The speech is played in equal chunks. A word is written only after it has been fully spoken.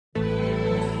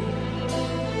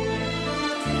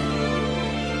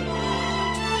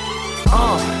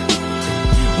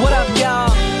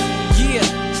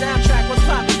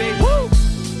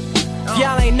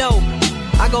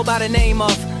go by the name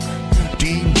of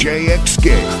DJ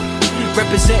Escape.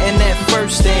 Representing that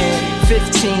first and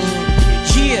 15.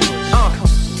 Yeah,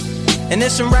 and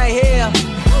this one right here,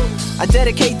 I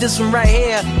dedicate this one right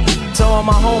here to all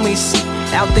my homies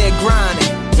out there grinding.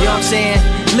 You know what I'm saying?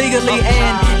 Legally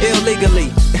and illegally.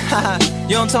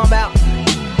 You know what I'm talking about?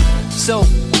 So,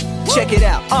 check it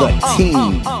out. The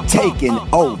team taking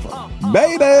over,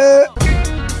 baby.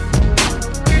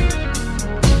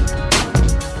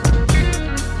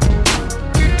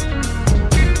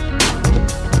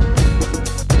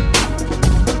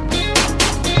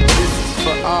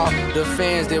 The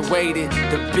fans that waited,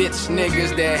 the bitch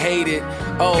niggas that hated,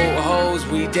 old hoes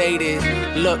we dated.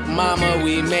 Look, mama,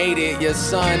 we made it. Your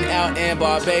son out in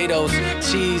Barbados,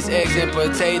 cheese, eggs, and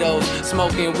potatoes.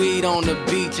 Smoking weed on the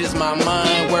beaches, my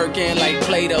mind working like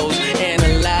Play-Dohs.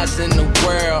 Analyzing the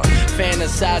world,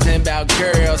 fantasizing about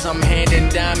girls. I'm handing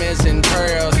diamonds and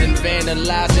pearls and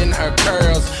vandalizing her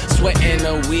curls. Sweating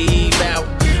the weave out,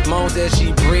 moans as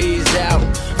she breathes out.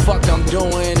 Fuck I'm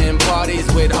doing in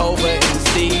parties with Hova and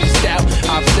Steve Stout.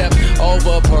 I've stepped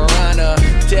over Piranha,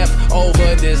 death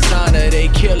over dishonor. They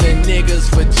killing niggas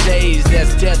for J's,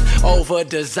 that's death over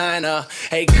designer.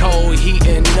 Hey, cold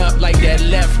heating up like that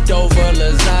leftover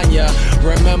lasagna.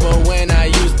 Remember when I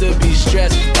used to be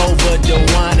stressed over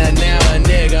Dewana? Now a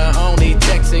nigga only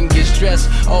texts and get stressed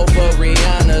over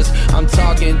Rihanna's. I'm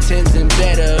talking tens and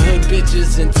better, hood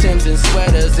bitches and Timbs and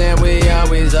sweaters. And we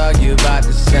always argue about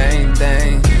the same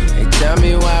thing. Hey, tell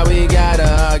me why we gotta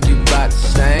argue about the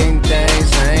same thing,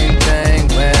 same thing.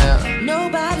 Well,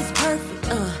 nobody's perfect,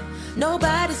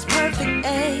 nobody's perfect,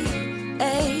 ayy,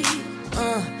 ayy,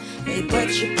 hey, but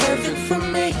you're perfect for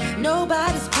me.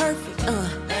 Nobody's perfect,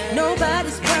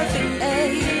 nobody's perfect,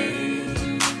 ayy,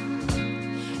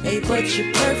 hey, but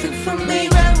you're perfect for me.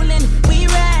 We rolling, we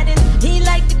riding, he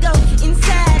like to go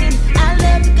inside and I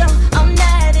love to go all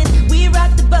night and we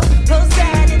rock the boat,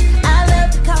 Poseidon. I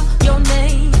love to call your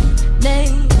name,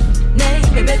 name, name.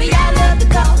 Hey, baby, I love to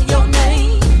call your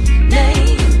name,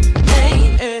 name,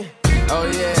 name. Oh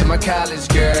yeah, to my college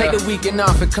girl. Take the weekend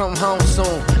off and come home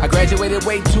soon. I graduated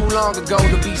way too long ago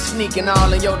to be sneaking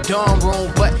all in your dorm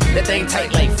room, but that thing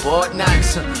tight like Fort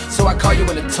Knox. So I call you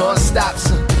when the tour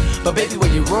stops. But baby, were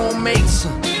your roommates?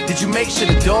 Did you make sure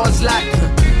the door's locked?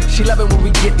 She love it when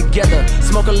we get together.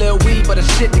 Smoke a little weed, but a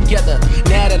shit together.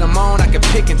 Now that I'm on, I can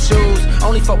pick and choose.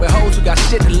 Only fuck with hoes who got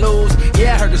shit to lose.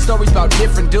 Yeah, I heard the stories about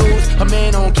different dudes. Her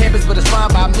man on campus, but it's fine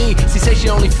by me. She say she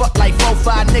only fuck like 4,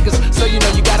 5 niggas. So you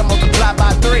know you gotta multiply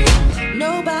by 3.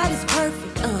 Nobody's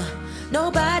perfect,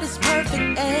 nobody's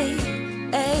perfect,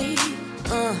 ayy, ayy,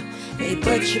 hey,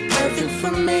 but you're perfect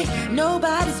for me.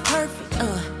 Nobody's perfect,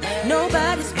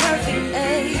 nobody's perfect,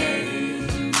 ayy,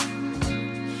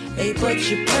 hey, but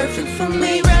you're perfect for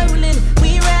me. We rolling,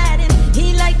 we riding,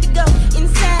 he like to go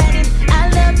inside and I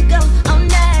love to go all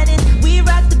night and we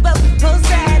rock the boat,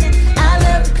 Poseidon. I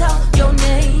love to call your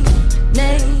name,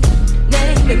 name,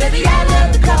 name. Hey, baby, I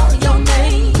love to call your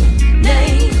name,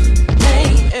 name,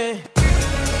 name.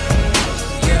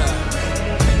 Yeah,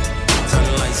 turn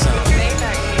the lights on.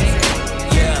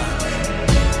 Yeah,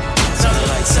 turn the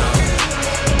lights on.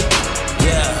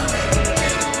 Yeah,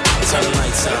 turn the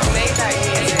lights on.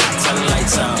 Turn the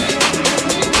lights on.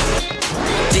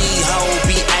 D-ho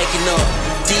be acting up.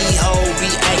 D-ho be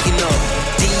acting up.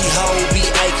 D-ho be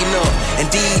acting up. And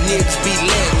these niggas be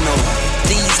letting up.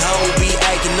 These hoes be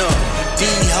acting up.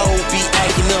 D-ho be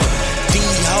acting up.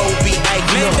 D-ho be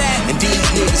acting up. And these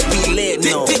niggas be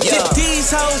letting up.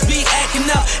 These hoes be acting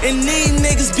up. And these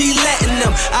niggas be letting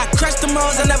them. I crush them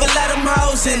hoes, I never let them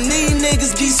hoes. And these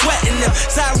niggas be sweating them.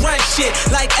 So I run shit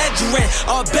like Edgerrin.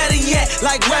 Or better yet,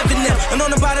 like revving them. And on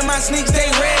the bottom of my sneaks, they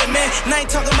red, man. And I ain't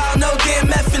talking about no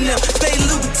damn F in them. Stay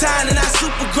Louboutin and I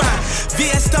super grind.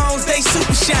 VS Stones, they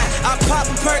super shine. I pop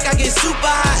a perk, I get super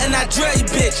high. And I drill you,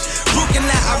 bitch. Brooklyn,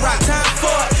 I rock time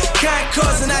for it.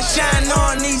 Concourse, and I shine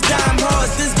on these dime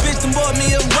hoes. This bitch done bought me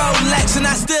a Rolex. And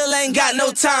I still ain't got no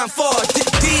time for it.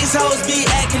 These hoes be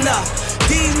acting up.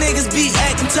 These niggas be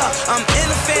acting tough. I'm in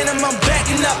a phantom, I'm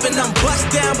backing up. And I'm bust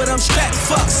down, but I'm strapped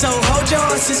fuck. So hold your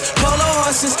horses, polo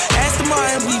horses. Aston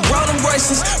Martin, we rollin'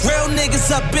 Royces. Real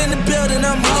niggas up in the building,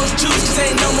 I'm hoes juices,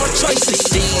 ain't no more choices.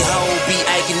 These hoes be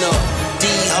acting up.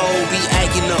 These hoes be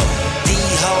acting up.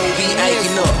 These hoes be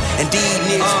acting up. And these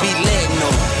niggas be letting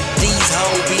up. These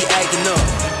hoes be acting up.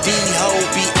 These hoes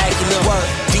be acting up.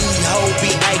 These hoes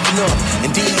be acting up.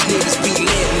 And these niggas be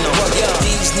letting up.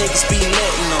 These niggas be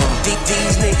letting up.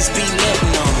 These niggas be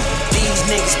letting on. These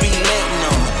niggas be letting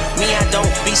on. Me, I don't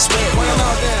be sweating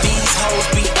on. These hoes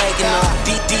be acting up.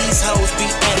 These hoes be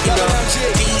acting up.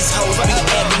 These hoes be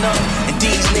acting up. And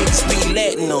these niggas be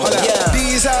letting them. Yeah.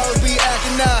 These hoes be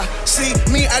acting up. See,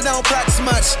 me, I don't practice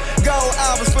much. Gold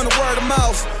albums from the word of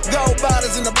mouth. Gold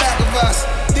bottles in the back of us.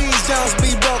 These Jones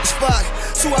be broke as fuck.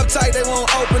 Too uptight, they won't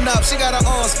open up. She got her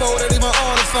arms folded, even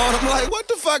on the phone. I'm like, what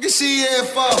the fuck is she here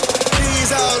for?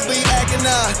 These hoes be acting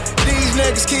up. These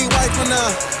niggas keep wiping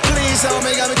up. Please,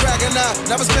 homie, got me cracking up.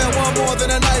 Never spend one more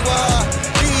than a night with her.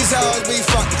 These hoes be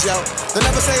fucking Joe. They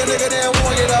never say a nigga didn't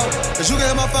want you though. Cause you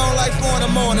get my phone like 4 in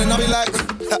the morning. I'll be like,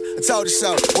 I told you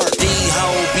so. Work. These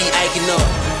hoes be acting up.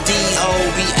 These hoes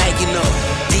be acting up.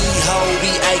 These hoes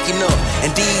be acting up.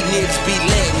 And these niggas be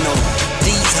letting them.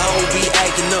 These hoes be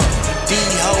acting up.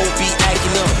 These hoes be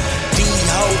acting up. These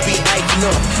hoes be acting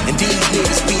up. And these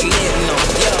niggas be letting them.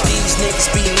 Yeah, these niggas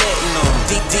be letting them.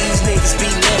 These niggas be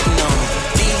letting them.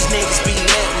 These niggas be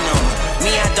letting them.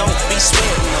 Me, I don't be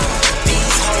sweating them.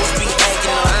 These hoes be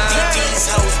acting up. These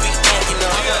hoes be acting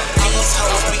up. These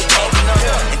hoes be acting up.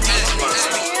 And these niggas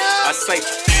be. I say,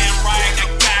 damn right, I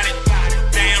got it.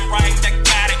 Damn right, I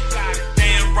got it.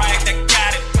 Damn right, I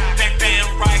got it.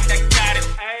 Damn right, I got it.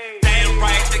 Damn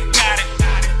right, I got it.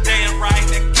 Damn right,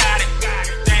 I got it.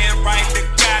 Damn right, I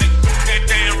got it.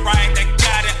 Damn right, I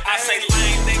got it. I say,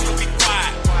 lame nigga, be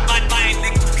quiet. Lame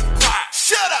nigga, be quiet.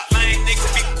 Shut up. Lame nigga,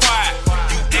 be quiet.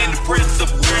 You in the presence of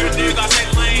a real nigga. I say,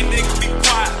 lame nigga, be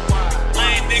quiet.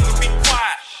 Lame nigga, be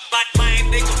quiet. Lame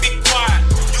nigga, be quiet.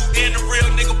 You in the real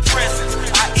nigga presence.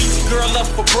 I eat your girl up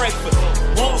for breakfast.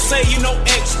 Won't say you no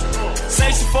extra.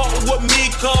 Say she fuckin' with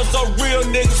me cause the real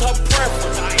niggas her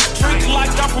preference. Drink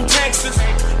like I'm from Texas.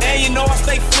 And you know I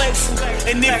stay flexin'.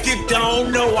 And if you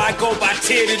don't know, I go by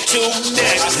 10 and 2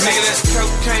 next. Nigga, that's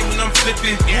cocaine when I'm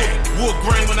flippin'. Wood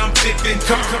grain when I'm dippin'.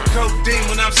 Codeine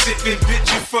when I'm sippin'. Bitch,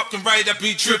 you fucking right, I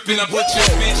be trippin'. I put your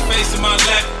bitch face in my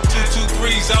lap. 2, 2,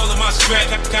 3s all in my strap.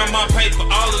 Count my paper,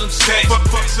 all of them stacks.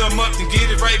 Fuck some up and get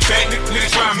it right back.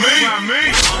 Niggas try me.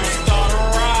 I'ma start a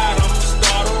ride. I'ma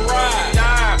start a ride.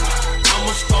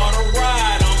 I'ma start a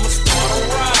ride. I'ma start a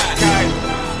ride.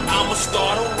 I'ma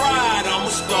start a ride. I'ma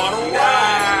start a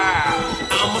ride.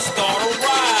 I'ma start a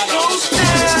ride. I'ma start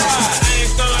a ride. I ain't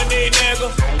stunning these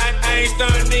niggas. I ain't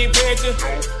stunning these bitches.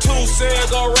 2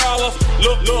 cigarillas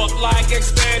look like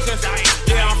extensions.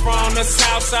 Yeah, I'm from the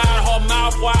south side. Her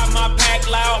mouth wide, my pack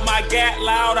loud, my gat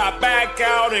loud. I back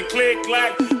out and click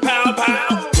clack, pow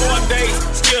pow. 4 days,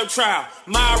 skip trial.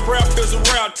 My rep is a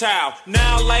reptile.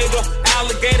 Now later,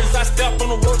 alligators, I step on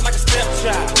the work like a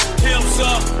stepchild. Pimps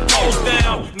up, hoes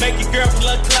down, make your girlfriend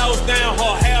let clothes down.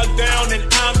 Her hair down and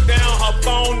I'm down, her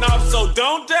phone off, so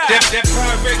don't die. That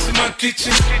Pyrex in my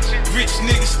kitchen. Rich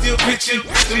niggas still pitching.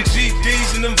 Them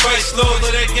GDs and them vice lords.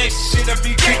 All that gangsta shit I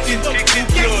be kicking. Who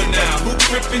blood now? Who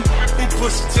crippin'? Who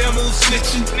pussy? Tell me who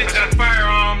snitching? I got a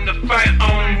firearm to fight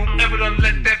on. Whoever done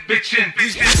let that bitch in.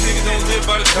 These niggas don't live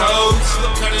by the codes.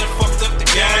 Look how they done fucked up the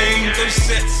game. Those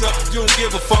sets up, you don't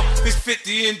give a fuck. It's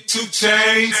 50 and 2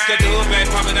 chains. Got the hood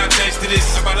bag poppin' out thanks to this.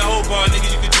 I bought a whole bar,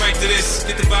 nigga, you can drink to this.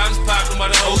 Get the bottles poppin'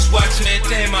 while the hoes watchin'. And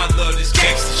damn, I love this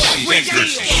gangsta shit. I'ma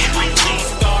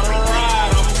start a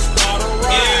ride. I'ma start a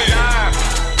ride.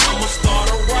 I'ma start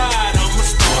a ride. I'ma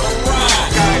start a ride.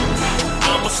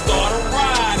 I'ma start a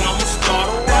ride. I'ma start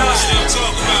a ride. Still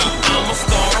talking about. I'ma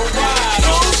start a ride.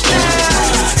 I'ma start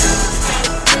a ride.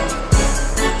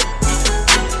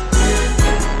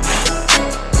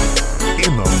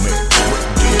 In the mix with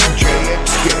DJ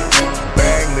Escape.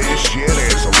 Bang this shit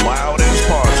as loud as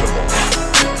possible.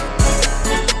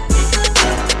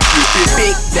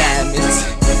 Big diamonds,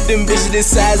 them bitches the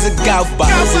size of golf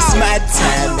balls. It's my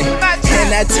timing,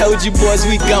 and I told you boys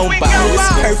we gon' ball. It's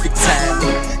perfect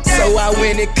timing. So I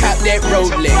went and copped that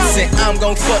Rolex, and I'm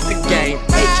gon' fuck the game,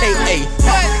 AKA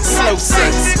slow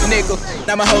sex, nigga.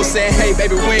 Now my hoe saying, hey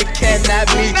baby, when can I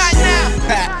meet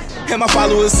you? And my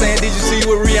followers saying, did you see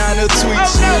what Rihanna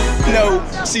tweets? No,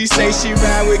 she say she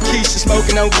ride with Keisha,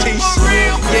 smoking on Keisha.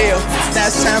 Yeah,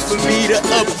 that's time for me to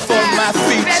up for my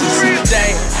features.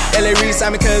 Dang, LA Reid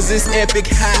signed me cause it's epic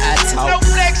how I talk.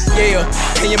 Yeah,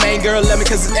 and your main girl love me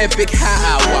cause it's epic how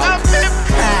I walk.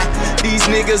 These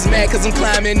niggas mad cause I'm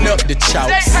climbing up the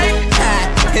chalks.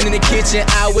 And in the kitchen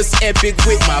I was epic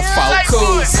with my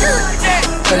focus.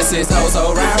 36 hoes,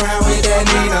 so round with that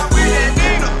Nina.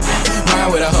 Ride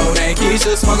with a hoe named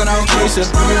Keisha, smoking on Keisha.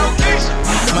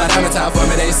 My diamond top for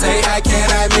me, they say, how can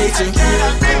I meet you?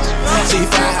 She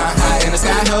fly high in the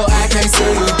sky, ho, I can't see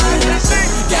you.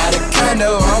 Got a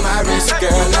condo on my wrist,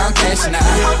 girl, I'm cashing out.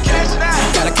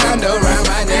 Got a condo around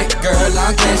my neck, girl,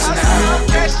 I'm cashing out.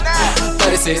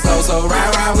 36 hoes, so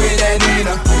round with that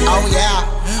Nina. Oh yeah,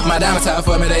 My diamond top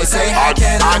for me, they say, how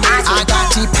can I meet you? I got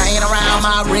T-Pain around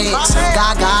my wrist,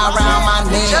 Gaga around my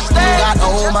neck. Got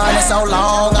old money so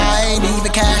long, I ain't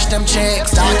even cashed them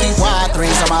checks. I keep wide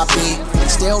threes on my feet,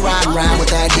 still riding around with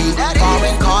that heat.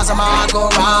 Foreign cars in my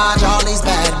garage, all these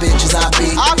bad bitches I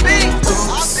beat.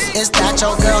 Oops, is that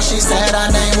your girl? She said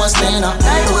her name was Nina.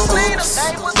 Oops,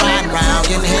 riding around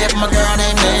getting hit, my girl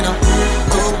named Nina.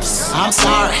 Oops, I'm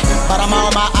sorry, but I'm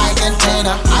on my Ike and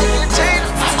Tina.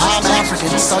 I'm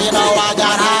African, so you know I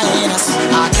got hyenas.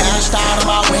 I cashed out on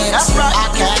my wins, I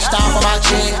cashed out for my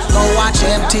chick. Go watch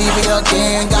MTV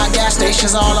again, got gas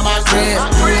stations all in my crib.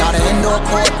 Got an indoor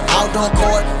court,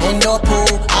 indoor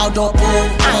pool, outdoor pool.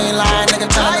 I ain't lying,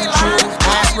 nigga, telling the truth.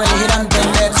 Ass really, he done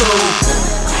been there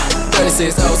too.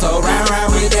 36 so round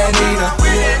with that Nina.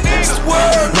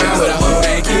 Round with a hoe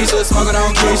named Keisha, smoking on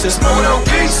Keisha.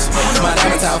 My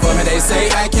diamond top for me, they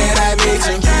say, how can I meet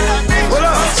you?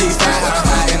 She's fly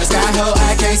high in the sky, ho,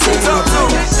 I can't see you.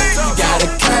 Got a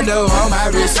condo on my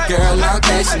wrist, girl, I'm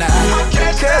cashing out.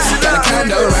 Got a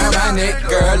condo around my neck,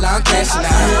 girl, I'm cashing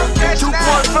out.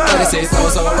 36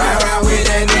 so round with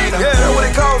that Nina.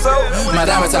 My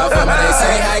diamond top for me, they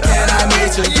say, how can I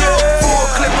meet you? Full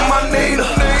clip of my Nina,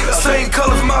 same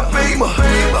colors my Beamer.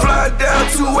 Fly down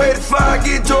 285,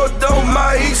 get Jordan on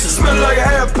my East. Smell like a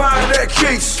half pound of that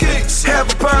Keeks,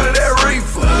 half a pound of that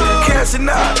reefer. Cashing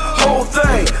out, whole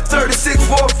thing, 36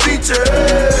 for a feature.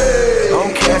 Hey,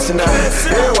 I'm cashing out.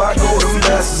 Everywhere I go, them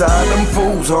bastards out, them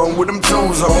fools home with them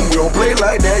tools on. We don't play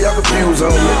like that, y'all confused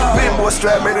on me. Big boy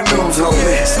strap made the news on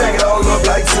me. Stack it all up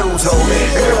like twos on me.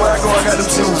 Everywhere I go, I got them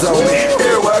shoes on me.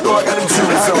 Everywhere I go, I got them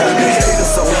shoes on me.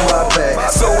 Haters on my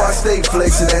back, so I stay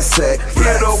flexing that sack.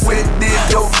 Fed up with this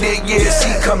dope dick, yeah,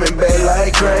 she coming back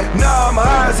like crack. Nah, I'm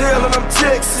high as hell and I'm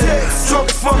texting.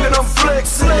 Drunk as fuck and I'm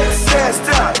flexing. Gassed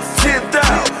out, tipped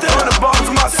out, on the balls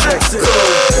of my section.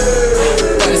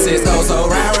 36 so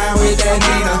round with that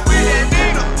Nina.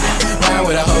 Round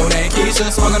with a hoe named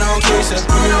Keisha, smoking on Keisha.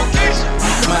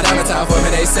 My diamond top for me,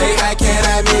 they say, how can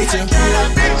I meet you?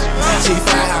 She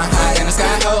fly high in the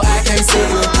sky, ho, I can't see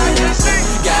you.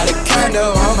 Got a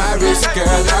condo on my wrist, girl,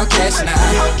 I'm cashing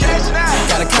out.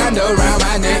 Got a condo around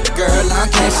my neck, girl, I'm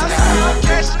cashing out.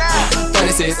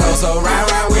 36 so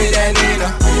round with that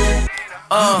Nina.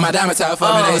 My diamond top for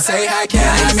me, they say, how can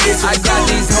I meet you? I got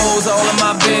these hoes all in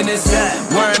my business,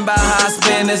 worrying about how I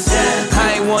spend this.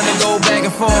 I ain't wanna go back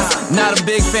and forth, not a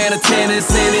big fan of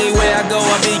tennis. Anywhere I go,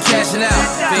 I be cashing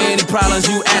out. For any problems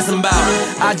you asking about,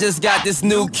 I just got this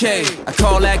new K, I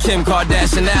call that Kim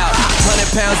Kardashian out.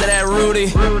 100 pounds of that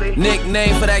Rudy,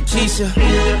 nickname for that Keisha.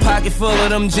 Pocket full of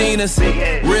them Genas,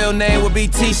 real name would be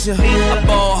Tisha. I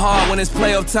ball hard when it's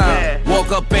playoff time,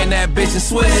 woke up in that bitch and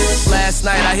switch. Last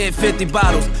night I hit 50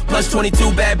 bottles, plus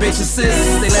 22 bad bitch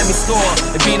assists. They let me score,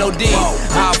 it be no D.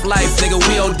 Off life, nigga,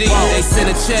 we OD. They send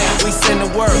a check, we send the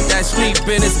work. That street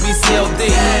business, we COD.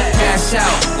 Cash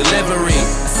out, delivery.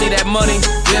 I see that money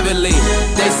vividly.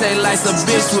 They say life's a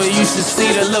bitch, well you should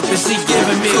see the look that she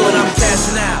giving me when I'm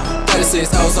cashing out.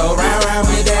 36 so round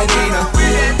with that Nina.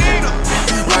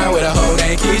 Round with a hoe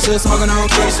named Keisha, smoking on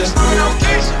Keisha.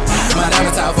 My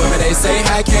diamond top for me, they say,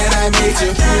 how can I meet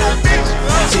you?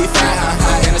 She fly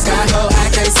high in the sky, ho,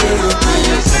 I can't see you.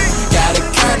 Got a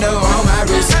condo on my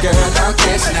wrist, girl, I'm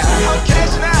cashing out.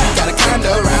 Got a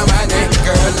condo around my neck,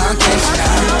 girl, I'm cashing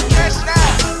out.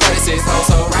 36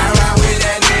 so round with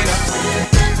that Nina.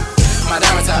 My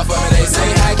diamond top for me, they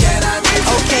say, how can I meet you?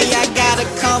 Okay, I gotta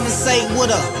conversate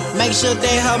with her, make sure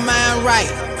that her mind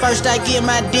right. First I get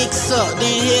my dick sucked,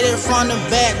 then hit it from the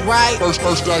back, right?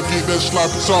 First I get that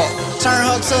sloppy top. Turn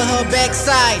her to her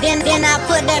backside, then I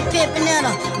put that pippin' in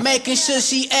her, making sure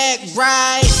she act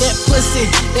right. That pussy,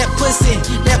 good. That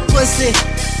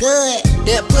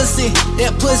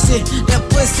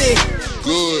pussy,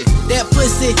 good.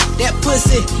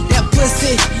 That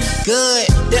pussy, good.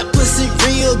 That pussy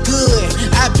real good.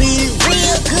 I beat it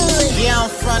real good. Yeah, I'm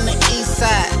from the east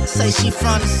side, say she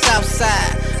from the south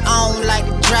side. I don't like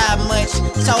to drive much,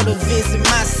 told her visit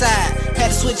my side. Had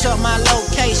to switch up my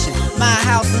location, my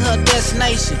house and her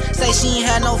destination. Say she ain't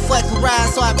had no fucking ride,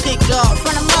 so I picked her up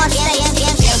from the mall station.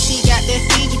 Damn, she got that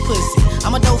Fiji pussy.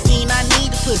 I'm a dope fiend, I need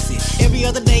the pussy. Every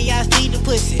other day I feed the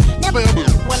pussy. Never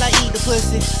while I eat the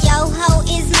pussy. Yo ho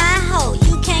is my hoe,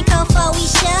 you can't come for we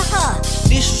share her.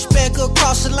 Disrespect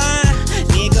across the line,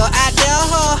 nigga I dare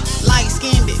her. Light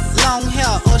skinned it, long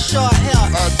hair or short hair,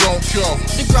 I don't care.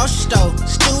 The grocery store,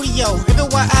 studio,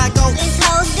 everywhere I go, this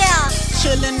hoe's there.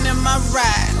 Chillin' in my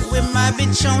ride, with my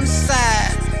bitch on the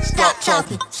side. Stop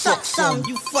talking, suck some.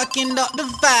 You fucking up the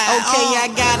vibe. Okay,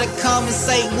 I gotta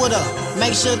conversate with her.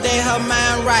 Make sure that her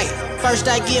mind right. First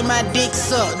I get my dick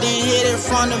sucked, then hit it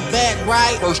from the back,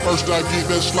 right? First I get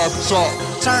that sloppy top.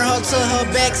 Turn her to her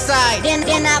backside. Then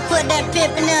I put that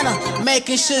pippin' in her.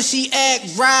 Making sure she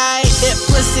act right. That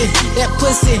pussy, that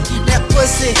pussy, that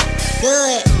pussy.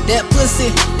 Good. That pussy,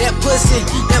 that pussy,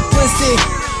 that pussy.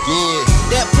 Good.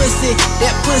 That pussy,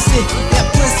 that pussy, that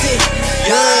pussy.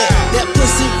 Good. That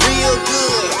pussy real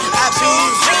good. I be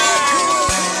real good.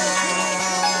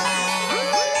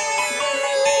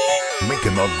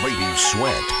 Making the ladies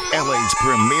sweat. LA's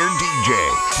premier DJ,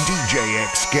 DJ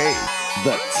XK.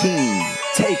 The team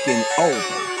taking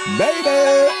over,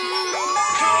 baby.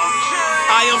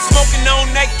 I am smoking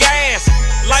on that gas.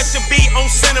 Life should be on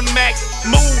Cinemax.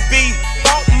 Movie.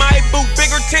 Bought my boo,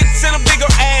 bigger tits and a bigger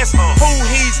ass. Who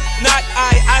he's not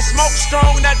I smoke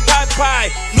strong, not pie.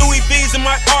 Louis V's in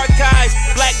my archives.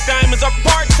 Black diamonds are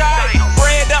part-time.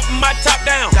 Bread up and my top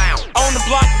down. On the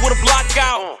block with a block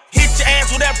out. Hit your ass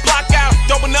with that block out.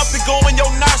 Open up and go in your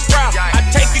nostril. I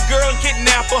take a girl and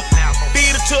kidnap her.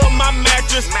 Beat her to my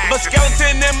mattress. But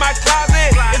skeleton in my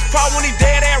closet. It's probably when he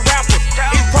dead ass rappers.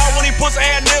 It's probably when he puts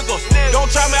ass niggas. Don't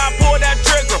try me, I pull that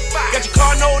trigger. Got your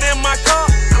car note in my car.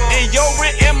 And your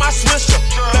rent in my swisher.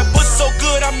 That pussy so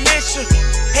good I miss you.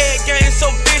 Head game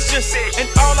so vicious. And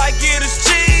all I get is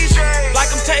cheese.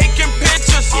 Like I'm taking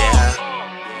pictures. Yeah.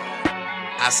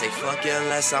 I say fuck you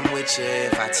unless I'm with you.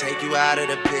 If I take you out of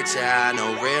the picture, I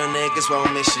know real niggas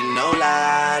won't miss you. No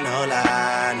lie, no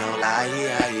lie, no lie,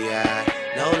 yeah.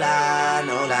 No lie,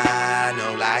 no lie,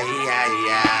 no lie,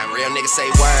 yeah. Real niggas say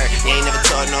word, you ain't never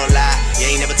told no lie.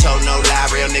 You ain't never told no lie.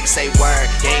 Real niggas say word,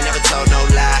 you ain't never told no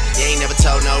lie. You ain't never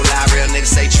told no lie. Real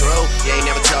niggas say true, you ain't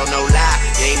never told no lie.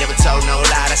 You ain't never told no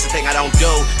lie. That's the thing I don't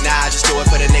do. Nah, I just do it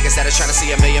for the niggas that are trying to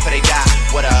see a million for they die.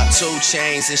 What up? 2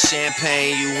 chains and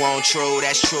champagne, you want true,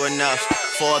 that's true enough.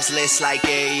 Forbes list like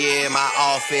yeah, my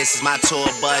office is my tour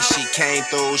bus. She came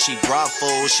through, she brought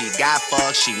food, she got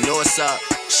fucked, she knew what's up.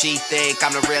 She think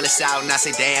I'm the realest out, and I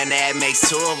say, damn, that makes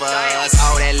 2 of us.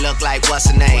 Oh, that look like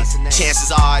what's her name? Chances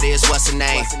are it is what's her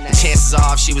name. And chances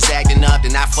are if she was acting up,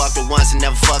 then I fucked her once and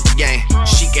never fucked again.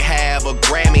 She could have a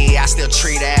Grammy, I still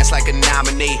treat her ass like a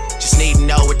nominee. Just need to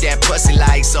know what that pussy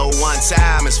like, so one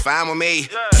time is fine with me.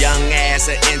 Young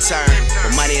ass an intern,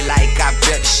 with money like I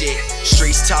built shit.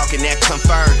 Streets talking that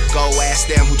confirm. Go ask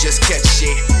them who just catch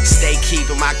shit. Stay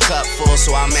keeping my cup full,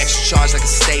 so I'm extra charged like a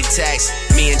state tax.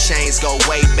 Me and Chains go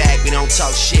way back, we don't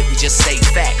talk shit, we just say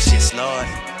facts, yes Lord.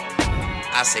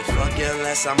 I say fuck you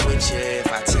unless I'm with you.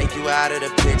 If I take you out of the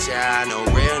picture, I know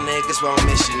real niggas won't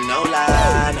miss you. No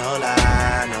lie, no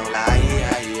lie, no lie,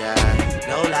 yeah.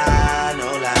 No lie,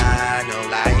 no lie, no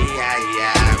lie,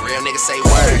 yeah. Real niggas say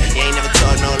word, you ain't never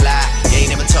told no lie. You ain't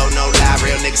never told no lie.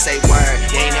 Real niggas say word,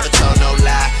 you ain't never told no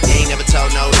lie. You ain't never told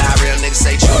no lie. Real niggas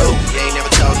say true, you ain't never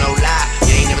told no lie.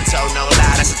 You ain't never told no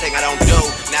lie. That's the thing I don't do.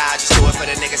 Nah, I just do it for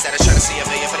the niggas that are trying to see a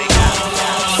million for they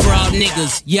die. Fraud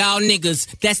niggas, y'all niggas,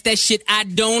 that's that shit I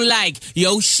don't like.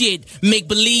 Yo shit, make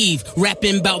believe,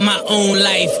 rapping about my own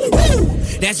life. Woo!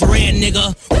 That's rare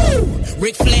nigga. Woo!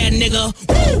 Ric Flair nigga.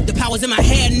 Woo! The power's in my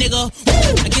head nigga.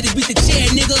 Woo! I get to beat the chair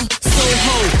nigga.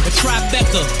 Soho, a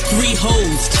Tribeca, 3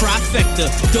 hoes, trifecta,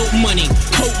 dope money,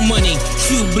 hope money,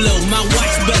 true blow. My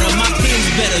watch better, my pen's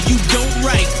better. You don't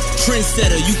write,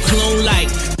 trendsetter, you clone like.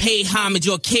 Pay homage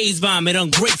or case vomit,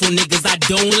 ungrateful niggas I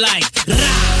don't like. Rah!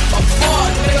 A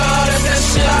fraud nigga, that's that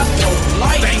shit I don't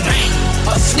like. Bang bang.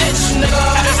 A snitch nigga,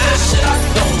 that's that shit I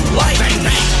don't like. Bang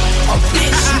bang. A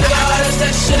bitch nigga, that's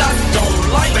that shit I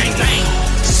don't like. Bang bang.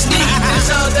 Sneak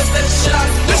nigga, that's that shit I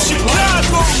don't like.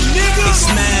 Chicago nigga. They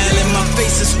smile in my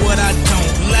face, is what I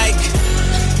don't like.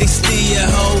 They steal your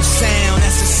whole sound,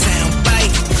 that's a sound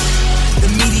bite. The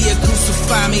media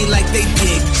crucify me like they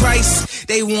did Christ.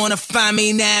 They wanna find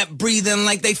me not breathing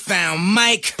like they found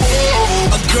Mike.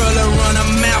 A girl to run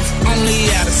her mouth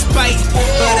only out of spite.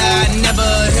 But I never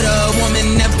hit a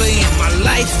woman, never in my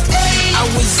life. I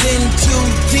was in too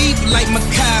deep like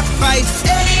Mackay Fife.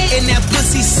 And that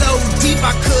pussy so deep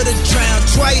I could've drowned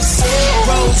twice.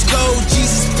 Rose gold,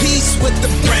 Jesus peace with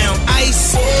the brown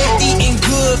ice. Eating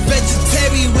good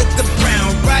vegetarian with the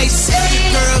brown rice.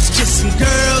 Girls kissing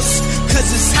girls, cause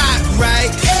it's hot,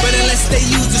 right? But unless they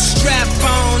use a strap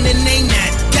on, then they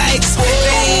not dykes.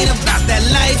 They ain't about that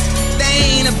life,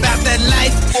 they ain't about that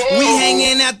life. We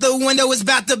hanging out the window, it's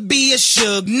about to be a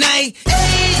Suge night.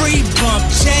 Free bump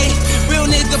J, real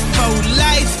nigga for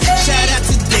life. Shout out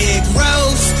to Derrick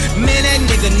Rose, man that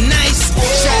nigga nice.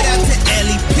 Shout out to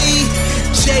LEP,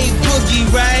 J DJ Boogie,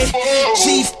 right?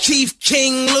 Chief Keef,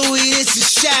 King Louis, this is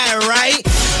Shy, right?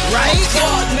 Right?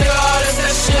 Fuck, nigga, that's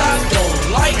that shit I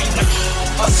don't like.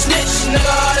 A snitch,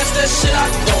 nigga, that's that shit I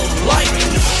don't like.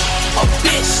 A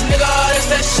bitch, nigga, that's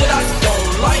that shit I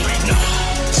don't like.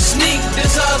 Sneak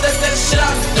this that's that shit I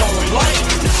don't like.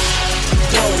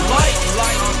 Don't like.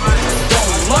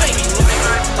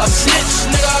 A snitch,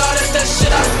 nigga, that's that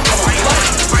shit I don't like.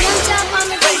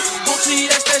 Hey, Gucci,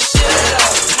 that's that shit I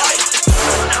don't like.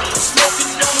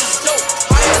 Smoking on this dope.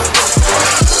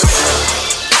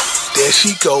 There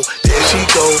she go, there she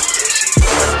go.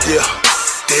 Yeah,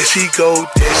 there she go,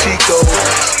 there she go.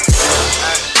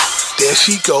 There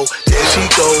she go, there she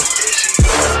go.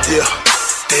 Yeah,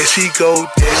 there she go,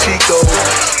 there she go.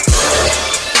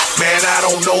 Man, I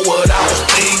don't know what I was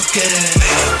thinking.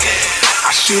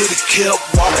 I should've kept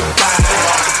walking by.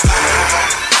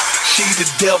 She the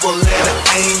devil and an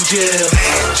angel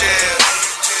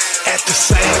at the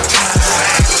same time.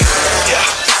 Yeah,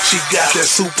 she got that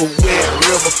super wet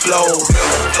river flow.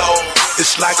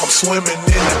 It's like I'm swimming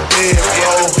in the bed,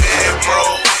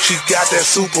 bro. She got that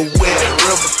super wet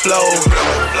river flow.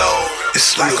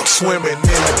 It's like I'm swimming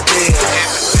in the bed.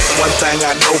 One thing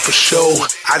I know for sure,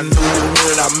 I knew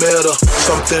when I met her.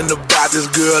 Something about this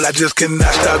girl, I just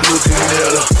cannot stop looking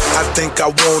at her. I think I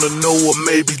wanna know her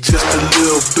maybe just a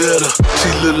little better. She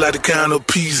look like the kind of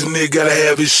piece a nigga gotta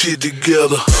have his shit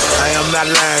together. I am not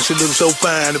lying, she looks so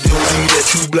fine if you don't see that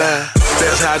you blind.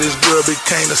 That's how this girl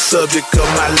became the subject of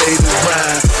my latest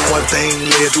rhyme. One thing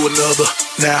led to another,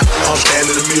 now I'm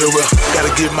standing in the mirror.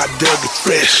 Gotta get my Dougie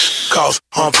fresh, cause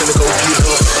I'm finna go get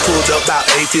her. Pulled up about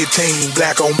 8:15,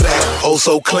 black on black, oh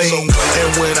so clean. And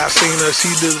when I seen her,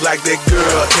 she looked like that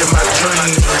girl in my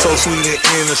dream. So sweet and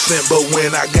innocent, but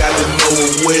when I got to know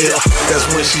her well, that's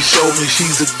when she showed me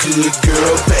she's a good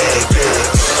girl, bad girl.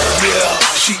 Yeah,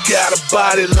 she got a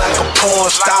body like a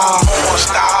porn star.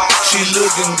 She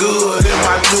looking good in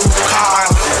my new car.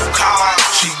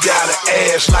 She got an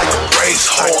ass like a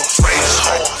racehorse.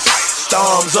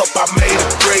 Thumbs up, I made a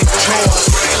great choice.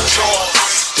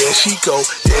 There she go,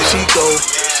 there she go.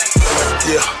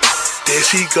 Yeah, there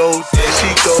she go, there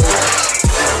she go.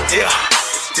 Yeah,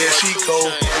 there she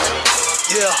go.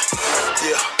 Yeah,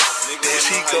 yeah, there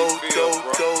she go, go.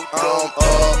 I'm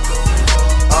up.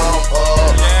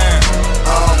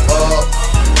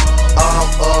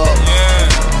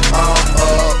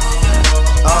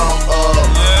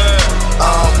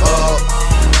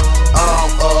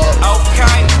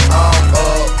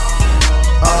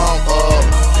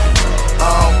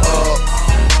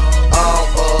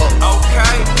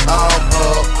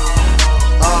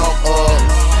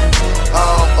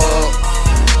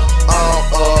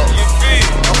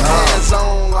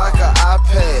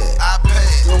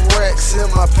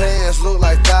 Look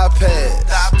like thigh pads.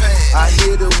 I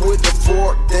hit it with the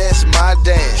fork, that's my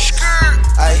dance.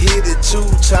 I hit it 2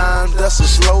 times, that's a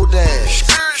slow dance.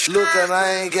 Look, and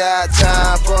I ain't got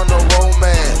time for no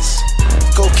romance.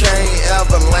 Cocaine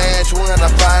avalanche when I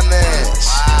finance.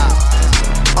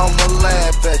 I'ma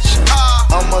laugh at you,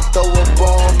 I'ma throw a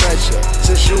bomb at you.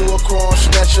 Since you a crumb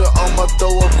snatcher, I'ma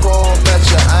throw a crumb at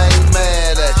you. I ain't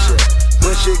mad at you,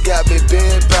 but you got me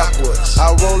bent backwards.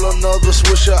 I roll another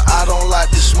swisher, I don't like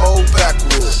to smoke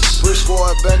backwards. Brick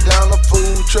Squad been down the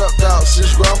food, trucked out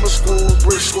since grammar school.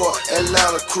 Brick Squad,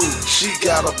 Atlanta crew, she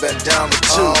got her been down the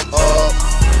two. I'm up,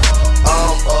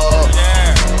 I'm up,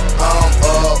 I'm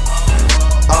up,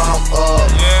 I'm up,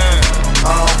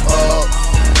 I'm up,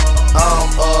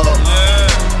 I'm up,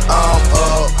 I'm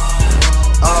up,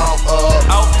 I'm up,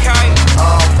 okay,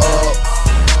 I'm up,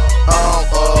 I'm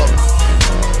up.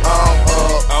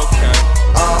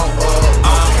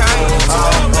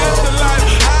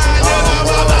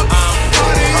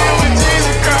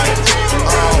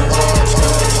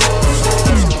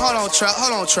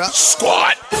 Hold on, Trap.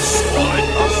 Squad.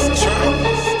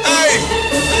 Hey,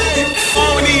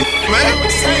 phony, man.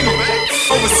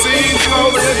 Overseas,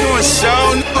 over there doing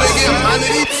show. They get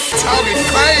money, talking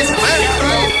crazy, man.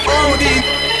 Phony.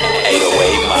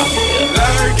 808 Mafia.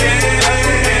 Lurking.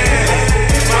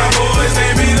 My boys,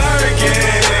 they be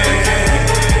lurking.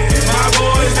 My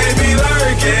boys, they be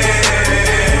lurking.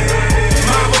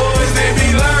 My boys, they be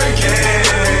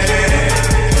lurking.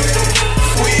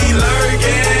 We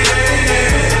lurking.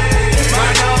 My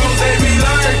dogs, they be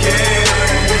lurking.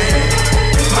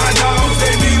 My dogs,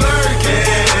 they be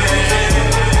lurking.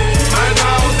 My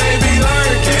dogs, they be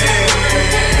lurking.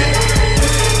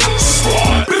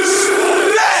 Squad.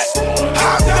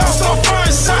 Hop off the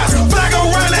first side.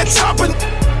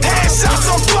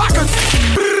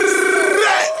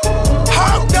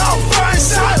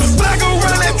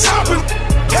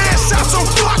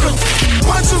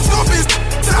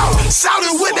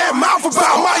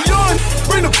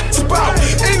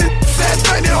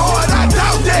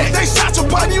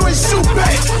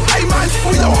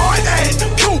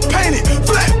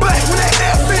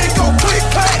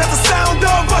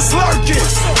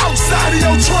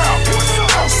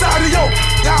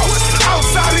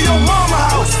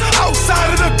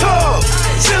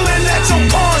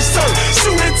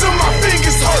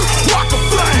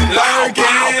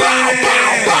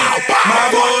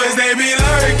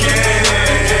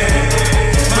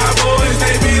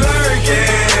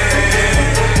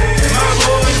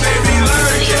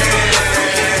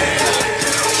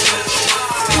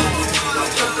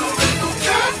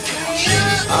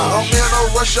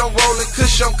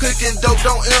 I'm cooking dope,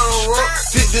 don't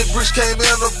interrupt. 50 bricks came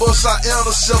in the bus, I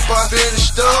intercept, I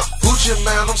finished up. Gucci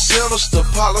man, I'm sinister,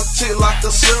 politic like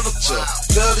a senator.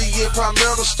 30-year prime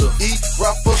minister, eat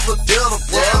rappers for dinner,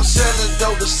 bro. I'm selling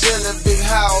dope to selling big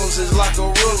houses like a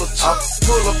realtor. I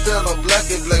pull up in a black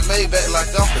and black Maybach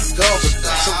like I'm the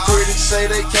governor. Some critics say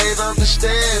they can't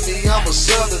understand me, I'm a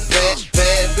southern bad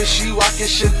bitch, she rockin'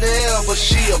 Chanel, but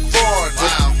she a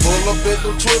foreigner. Pull up in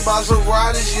them twin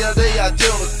Maseratis, yeah, they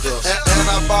identical. And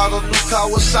I bought a new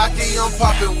Kawasaki, I'm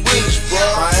poppin' wings, bro.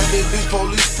 Miami Beach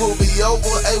police pull me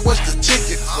over, hey, what's the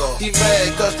ticket for? He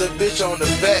mad cause the bitch on the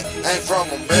back ain't from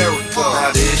America.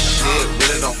 Now this shit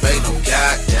really don't make no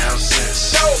goddamn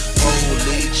sense.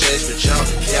 Police chase me,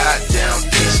 jumpin' goddamn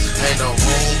piss. Ain't no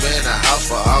room in the house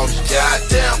for all these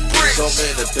goddamn bricks. So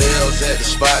many bills at the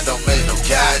spot don't make no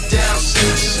goddamn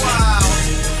sense.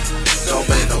 Don't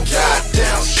make no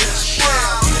goddamn sense.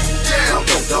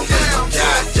 Don't make no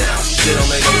goddamn sense. Shit don't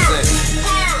make no sense.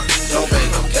 Don't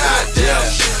make no goddamn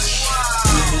sense.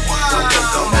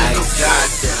 Don't make no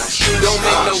goddamn sense. Don't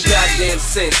make no goddamn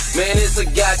sense. Man, it's a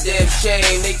goddamn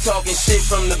shame. They talking shit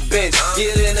from the bench.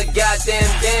 Get in a goddamn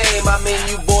game. I mean,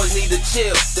 you boys need to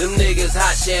chill. Them niggas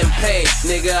hot champagne.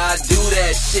 Nigga, I do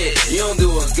that shit. You don't do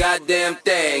a goddamn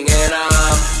thing. And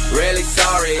I'm really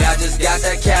sorry. I just got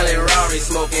that Cali Rari.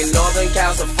 Smoking Northern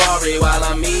Cal Safari while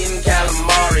I'm eating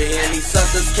calamari. And these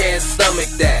suckers can't stomach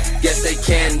that. Guess they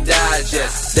can't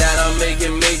digest that I'm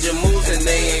making major moves and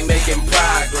they ain't making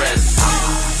progress.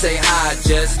 Say hi,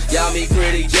 Jess. Y'all meet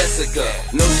pretty Jessica.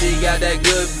 Know she got that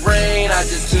good brain, I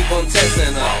just keep on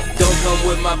testing her. Don't come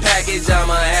with my package,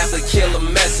 I'ma have to kill a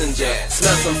messenger.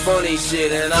 Smell some funny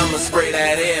shit and I'ma spray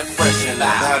that air freshener.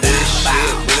 Now this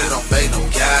shit really don't make no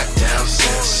goddamn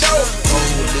sense.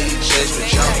 Police chase me,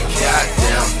 jumping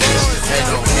goddamn piss. Ain't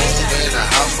no room in the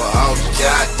house for all these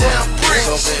goddamn bricks.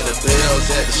 So many bills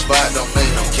at the spot don't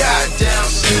make no goddamn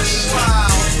sense.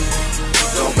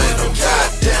 Don't make no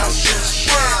goddamn sense.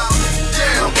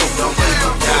 Don't make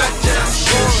no goddamn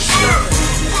sense.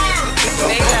 Don't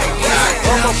make no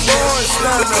goddamn sense.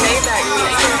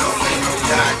 Don't make no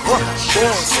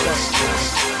goddamn sense.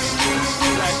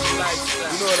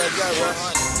 You know what I got, right?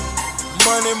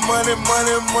 Money, money,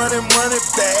 money, money, money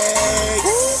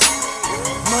bags.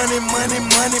 Money, money,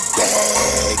 money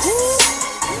bags.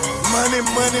 Money,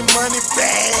 money, money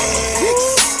bags.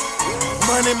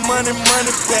 Money, money,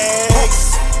 money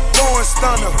bags. Born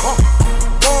stunner,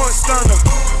 born stunner.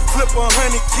 Flip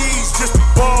 100 keys just to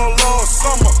ball all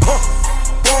summer.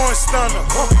 Born stunner,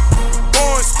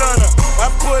 born stunner. I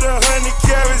put 100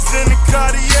 carats in the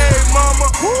Cartier, mama.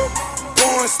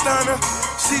 Born stunner,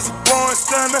 she's a born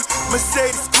stunner.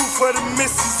 Mercedes coupe for the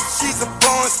missus, she's a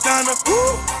born stunner.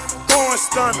 Born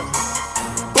stunner,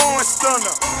 born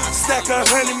stunner. Stack 100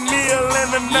 mil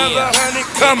and another 100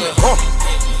 coming.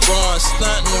 Born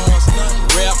stuntin',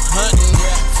 rap hunting,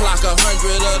 flock 100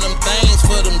 of them things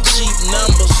for them cheap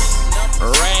numbers.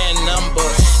 Ran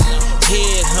numbers,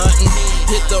 head hunting,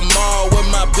 hit the mall with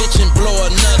my bitch and blow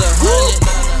another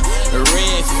 100.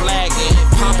 Red flagging,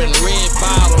 popping red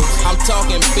bottles. I'm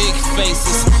talking big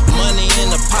faces, money in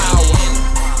the power.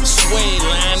 Suede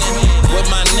lining with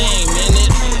my name in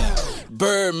it.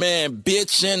 Birdman,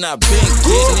 bitch, and I been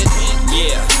getting it.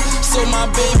 Yeah. So my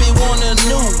baby want a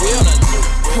new whip.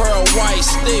 Pearl white,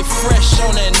 stay fresh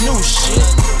on that new shit.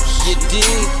 You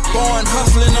dig? Born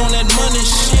hustling on that money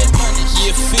shit.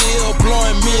 You feel?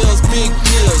 Blowing meals, big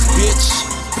deals, bitch.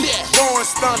 Born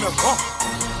stunner,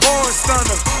 born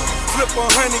stunner. Flip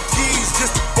 100 keys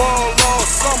just to ball all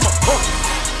summer.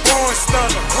 Born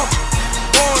stunner,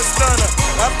 born stunner.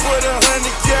 I put 100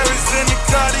 carats in the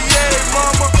Cartier,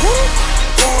 mama.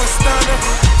 Born stunner,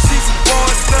 she's a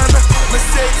born stunner.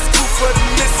 Mercedes coupe for the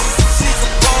missus, she's a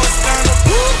born stunner.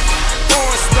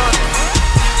 Born stunner,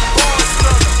 born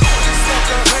stunner.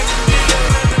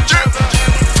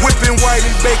 Whipping white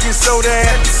and baking soda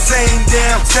at the same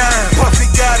damn time. Puffy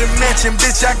got a mansion,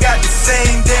 bitch, I got the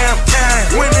same damn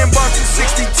kind. Went and bought you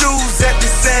 62s at the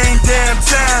same damn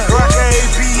time. Rock a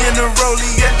AB in a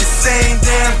rollie at the same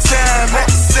damn time. At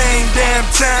the same damn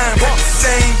time. At the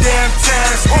same damn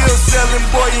time. Still selling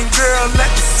boy and girl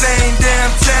at the same damn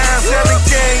time. Selling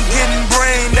game, getting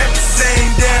brain at the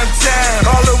same damn time.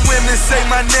 All the women say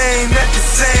my name at the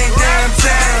same damn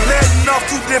time. Letting off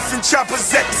 2 different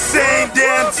choppers at the same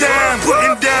damn time.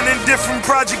 Putting down in different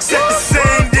projects at the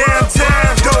same damn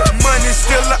time. Dope money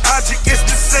still an object, it's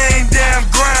the same damn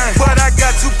grind. But I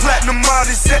got 2 platinum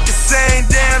artists at the same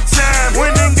damn time.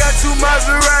 Went and got 2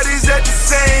 Maseratis at the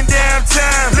same damn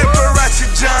time. Liberace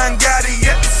John Gotti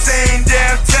at the same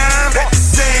damn time. At the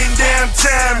same damn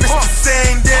time, it's the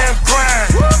same damn grind.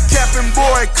 Capping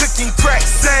boy cooking crack,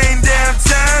 same damn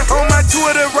time.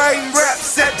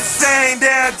 same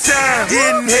damn time.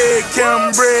 Getting head,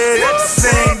 counting bread at the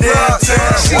same damn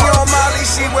time. She on Molly,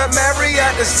 she with Mary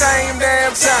at the same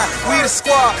damn time. We the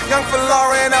squad, young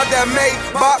Lauren out that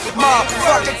Maybach mob.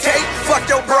 Fuck the cake, fuck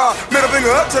your bra. Middle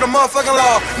finger up to the motherfucking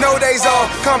law. No days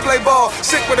off, come play ball.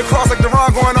 Sick with the cross like the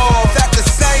wrong going off. At the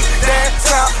same damn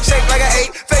time, shake like an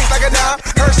 8, face like a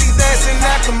 9. Her she dancing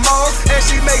at the mall, and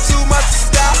she make too much to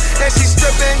stop. And she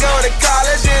strip and go to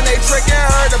college, and they tricking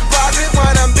her deposit.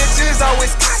 One of them bitches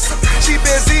always awesome. She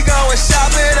busy going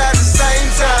shopping at the same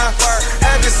time.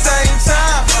 At the same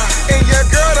time, and your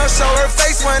girl don't show her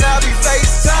face when I be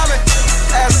FaceTiming.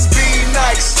 SB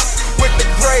nice with the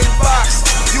gray box.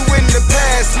 You in the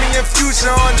past, me and Future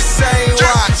on the same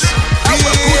watch.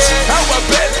 How I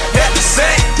bet at the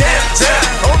same damn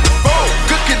time. On the phone,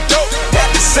 cooking dope at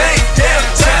the same damn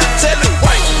time. Telling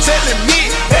white, telling me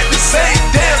at the same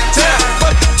damn time.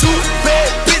 Fucking 2 bad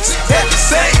bitches at the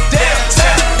same damn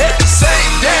time. At the same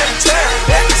damn time.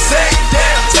 At the same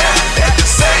damn time. At the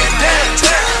same damn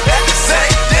time. At the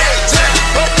same damn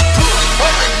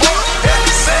time. At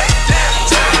the same damn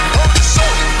time.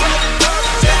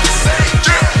 At the same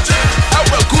damn time. How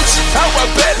I Gucci, how I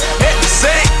bet at the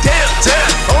same damn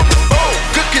time. On the phone,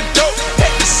 cooking dope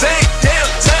at the same damn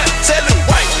time. Telling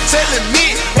white, telling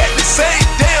me at the same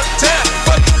damn time.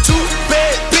 Fucking 2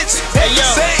 bad bitches at the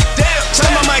same damn time.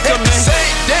 Turn my mic up, man.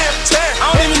 Same damn time. I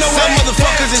don't even know why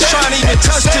motherfuckers is trying to even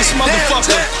touch this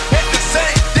motherfucker.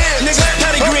 Nigga,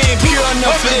 pedigree ain't pure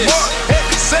enough for this.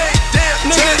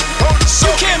 Nigga,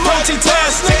 you can't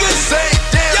multitask, niggas.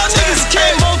 Y'all niggas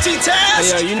can't multitask. Hey,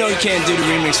 yo, you know you can't do the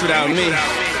remix without me.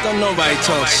 Don't nobody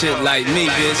talk shit like me,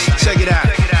 bitch. Check it out.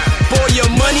 Boy, your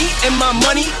money and my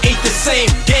money ain't the same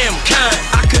damn kind.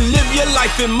 I could live your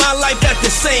life and my life at the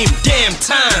same damn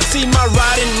time. See my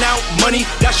riding out money,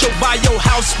 that's your buy your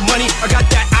house money. I got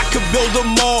that, I could build a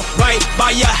mall right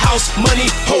by your house money.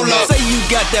 Hold up. Say you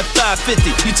got that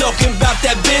 550, you talking about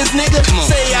that Benz, nigga?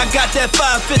 Say I got that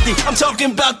 550, I'm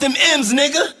talking about them M's,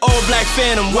 nigga. All black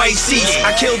Phantom, white seats.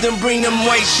 I killed them, bring them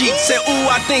white sheets. Said,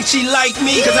 ooh, I think she like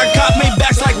me, cause I got me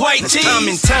backs like white tees. Time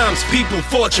and times, people,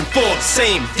 fortune for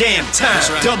same damn time.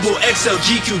 Right. Double XL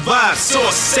GQ vibe,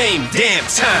 source, same damn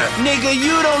time. Nigga,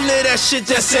 you don't live that shit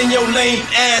that's in your lame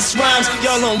ass rhymes.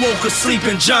 Y'all on woke a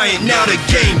sleeping giant, now the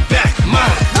game back mine.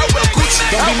 Don't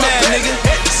be mad, nigga.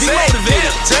 Be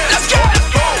motivated. Let's go.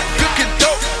 Cooking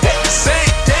dope at the same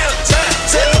damn time.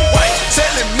 Telling white,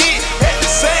 telling me at the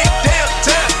same damn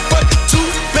time. Fucking 2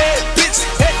 bad bitches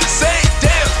at the same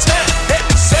damn time. At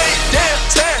the same damn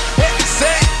time. At the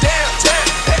same damn time.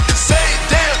 At the same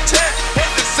damn time.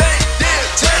 At the same damn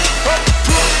time.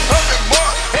 Humming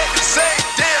more at the same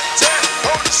damn time.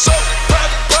 On the show,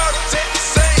 private bottles at the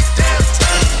same damn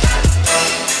time.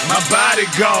 My body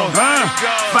gone,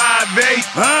 5'8",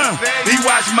 he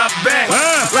watch my back,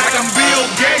 like I'm Bill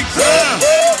Gates,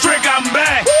 Trick, I'm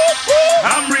back,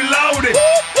 I'm reloaded,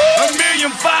 1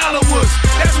 million followers,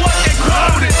 that's what they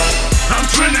quoted. I'm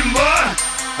trending, boy,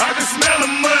 I can smell the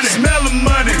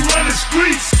money, run the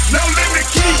streets, no limit,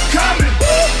 keep coming.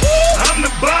 I'm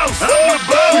the boss,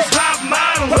 we top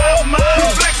model, we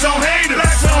flex on haters,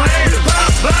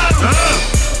 pop bottle.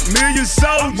 Million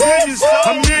soldiers,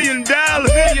 $1 million.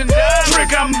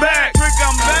 Trick, I'm back. 1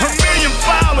 million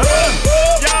followers.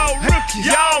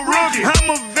 Y'all rookie. I'm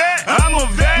a vet.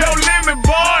 No limit,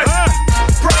 boys.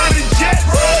 Private jets.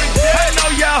 I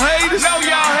know y'all haters.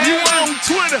 You on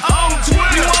Twitter.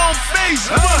 You on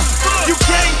Facebook. You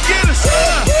can't get us.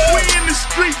 We in the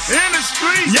streets.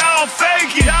 Y'all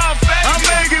faking. I'm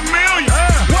making millions.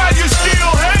 Why you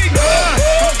still hating?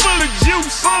 I'm full of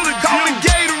juice. Call me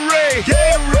Gatorade.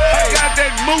 I got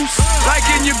that mousse like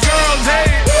in your girl's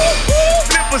head.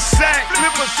 Flip a sack,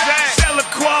 sell a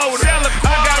quota.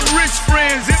 I got rich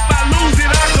friends, if I lose it,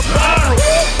 I can borrow.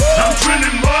 I'm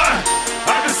trending, boy,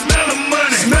 I can smell the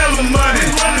money,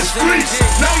 run the streets,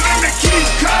 no limit, keep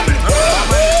coming.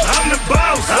 I'm the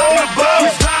boss, we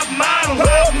top model,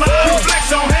 we flex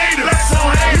on haters,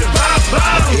 pop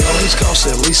bottle. It always costs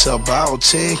at least about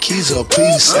 10 keys a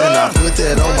piece. And I put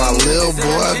that on my little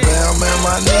boy, Bam, and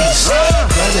my niece.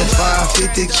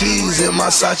 150 keys in my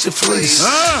Sachi fleece.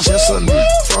 Just a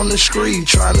from the street,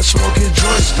 trying to smoke his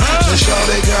joints. Just y'all,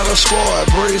 they got a squad,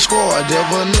 Brave squad,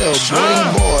 Devil Nil, Green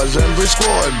Boys, and Rich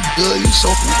Squad. Good, you so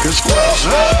f***ing squash.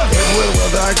 Everywhere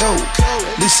whether I go,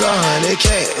 at least 100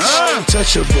 cash.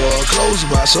 Touch your boy, close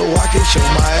by so I can show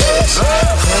my ass.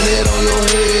 100 on your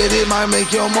head, it might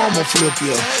make your mama flip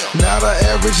you. Not an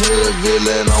average hood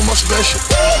villain on my special.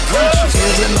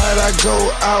 Every night I go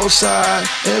outside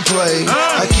and play.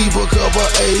 I keep a couple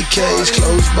AKs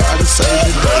close by to save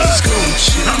the day's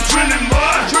coach. I'm trending, boy.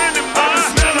 I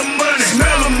smell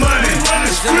the money, run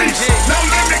the streets. Now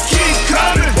let me keep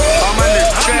coming. All my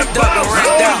niggas strapped up and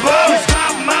racked out.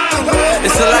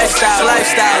 It's a lifestyle.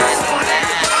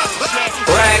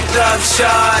 Racked up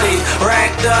shawty,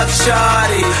 racked up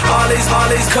shawty. All these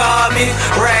call me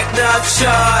racked up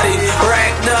shawty,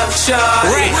 racked up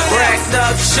shawty, racked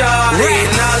up shawty.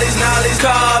 And all these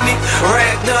call me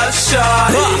racked up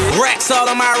shawty. Racks all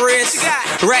on my wrist,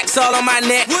 racks all on my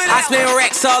neck. I spend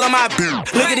racks all on my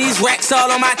look at these racks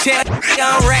all on my chest.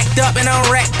 I'm racked up and I'm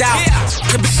racked out.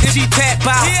 The bitch she tap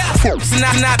out, so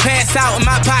not pass out. In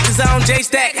my pockets on J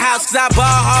Stack House, 'cause I ball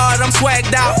hard, I'm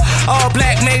swagged out. All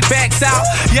black made backs out.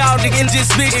 Y'all diggin'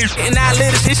 just bitch, and I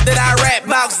live the shit that I rap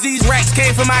about. 'Cause these racks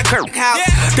came from my Kirk house.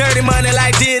 Dirty money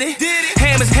like Diddy.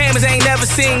 Hammers ain't never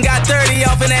seen. Got 30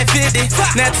 off in that 50.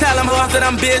 Now tell them hoes that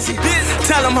I'm busy.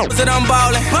 Tell them hoes that I'm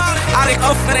ballin'. All they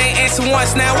offer ain't answer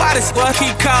once. Now why this boy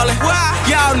keep calling?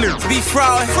 Y'all niggas be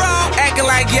fraudin'. Acting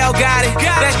like y'all got it.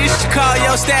 That's just you call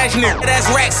your stash nigga. That's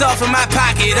racks off in my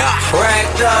pocket.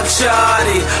 Racked up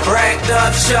shawty, racked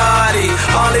up shawty.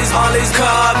 All these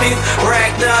call me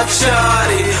racked up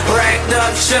shawty, racked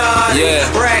up shawty,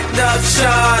 racked up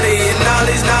shawty. And all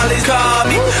these call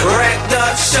me racked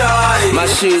up shawty. My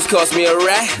shoes cost me a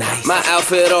rack, my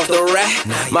outfit off the rack,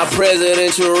 my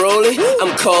presidential rollie,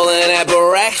 I'm calling that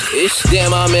Barack.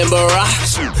 Damn, I'm in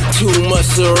Barack, too much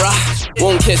to rock.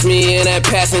 Won't catch me in that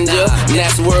passenger. And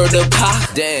that's word to Pop.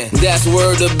 Damn. That's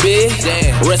word to Big.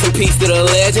 Damn. Rest in peace to the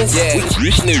legends. Yeah.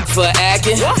 We for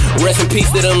acting. Rest in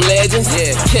peace to them legends.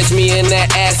 Yeah. Catch me in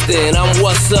that Aston. I'm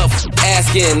what's up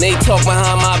asking. They talk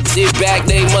behind my shit back.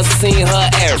 They must have seen her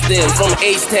Aston. From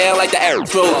H-Town like the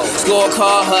Airstro.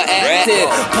 Scorecard her acting.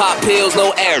 Pop pills,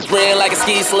 no aspirin. Like a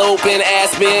ski slope in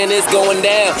Aspen. It's going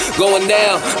down, going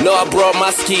down. No, I brought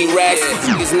my ski racks.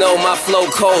 Niggas know my flow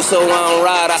cold, so I don't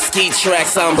ride. I ski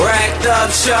tracks. I'm racked up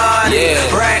shawty,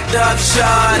 racked up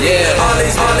shawty. All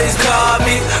these call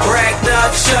me racked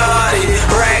up shawty,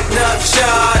 racked up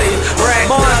shawty,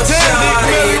 racked up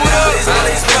shawty. All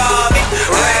these call me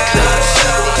racked up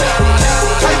shawty.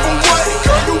 Pay for what?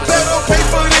 Girl, you better pay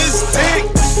for this dick.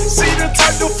 See the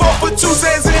type to fuck for 2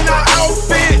 cents in our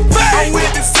outfit. I'm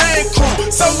with the same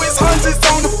crew, so it's hundreds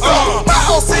on the floor. My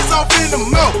house is off in the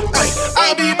mouth.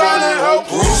 I be ballin' hoe.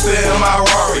 Rooster in my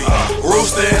Rari,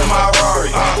 rooster in my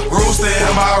Rari, rooster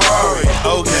in my Rari.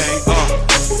 Okay,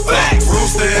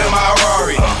 rooster in my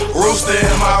Rari, rooster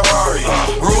in my Rari,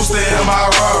 rooster in my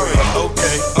Rari.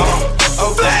 Okay,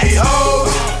 okay,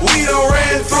 hoes, we done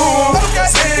ran through them.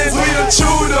 Sands, we done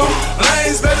chewed them.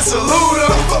 Lanes, better salute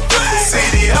them.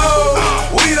 CDO,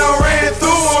 we done ran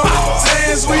through them.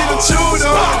 Sands, we done chewed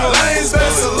them. Lanes,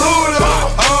 better salute them.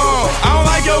 I don't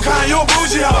like your kind, you a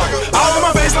bougie hoe. All in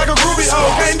my face like a groovy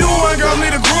hoe. Can't do one girl,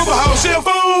 need a group of hoe. She a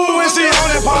fool when she on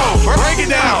that pole. Break it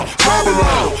down, drop it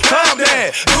low, clap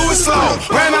that, do it slow.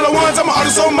 Ran out of ones, I'm an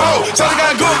artist on mo. Charlie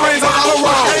got good brains on all the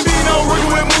road. Can't be no rookie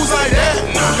with moves like that.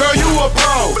 Girl, you a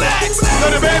pro.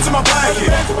 Got the bands in my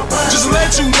pocket. Just to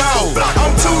let you know,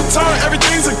 I'm two-turn,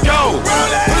 everything's a go.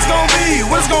 What it's gon' be,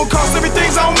 what it's gon' cost,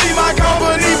 everything's on me. My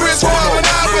company, rich hard when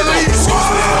I believe.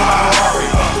 Rooster in my Rari,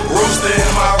 rooster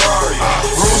in my Rari,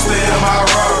 rooster in my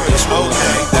Rari.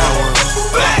 Okay, that one.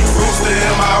 Rooster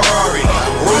in my Rari,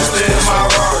 rooster in my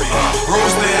Rari,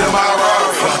 rooster in my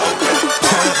Rari.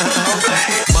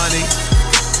 Money,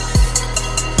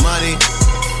 money,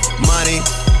 money.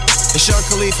 It's your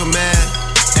Khalifa, man,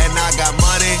 and I got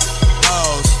money,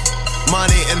 hoes,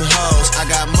 money and hoes. I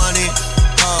got money,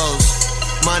 hoes,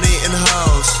 money and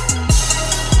hoes.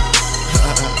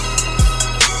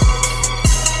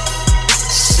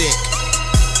 Sick.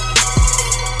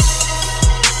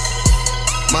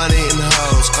 Money and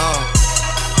hoes,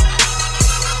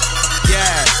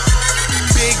 yeah.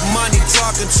 Big money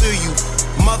talking to you.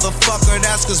 Motherfucker,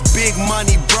 that's 'cause big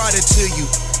money brought it to you.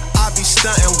 I be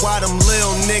stunting while them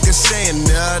little niggas saying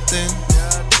nothing.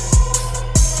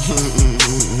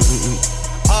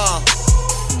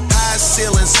 High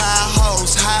ceilings, high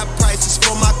hoes, high prices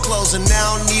for my clothes, and I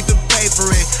don't even pay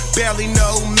for it. Barely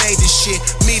know who made this shit.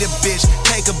 Meet a bitch,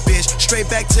 take a bitch, straight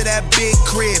back to that big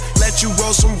crib. Let you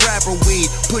roll some rapper weed,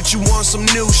 put you on some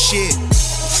new shit.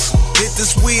 Hit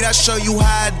this weed, I show you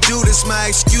how I do this. My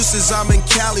excuses, I'm in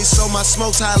Cali, so my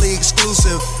smoke's highly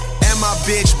exclusive. And my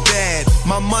bitch bad.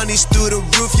 My money's through the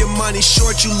roof, your money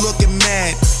short, you looking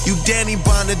mad. You Danny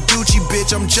Bonaducci,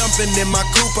 bitch, I'm jumping in my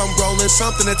coupe. I'm rolling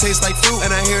something that tastes like fruit.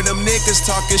 And I hear them niggas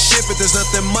talking shit, but there's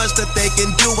nothing much that they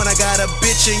can do. When I got a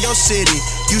bitch in your city,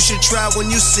 you should try when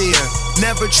you see her.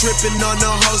 Never tripping on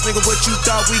no hoes, nigga, what you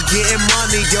thought we getting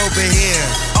money over here?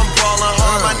 I'm ballin'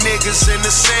 hard, my niggas in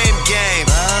the same game.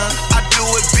 I do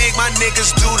it big, my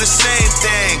niggas do the same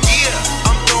thing. Yeah,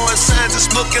 I'm throwing throwing signs,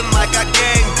 it's looking like I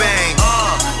gangbang.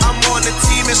 I'm on the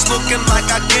team, it's looking like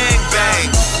I gangbang.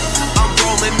 I'm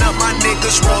rolling up, my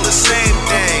niggas roll the same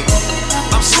thing.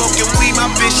 I'm smoking weed,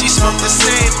 my bitch, she smoke the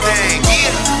same thing.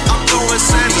 Yeah, I'm throwing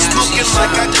signs, it's looking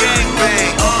like I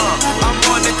gangbang. I'm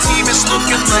on the team, it's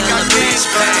looking like I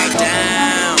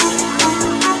gangbang.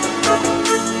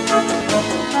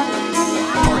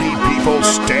 Party people,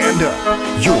 stand up.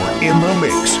 You're in the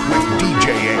mix with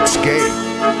DJ Escape.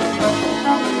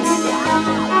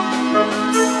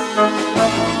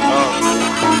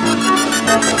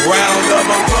 Round of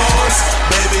applause,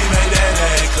 baby, make that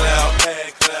head clap.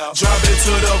 Drop it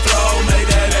to the floor, make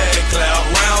that head clap.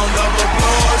 Round of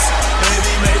applause,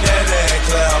 baby, make that head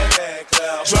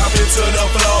clap. Drop it to the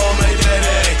floor, make that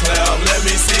head clap. Let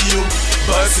me see you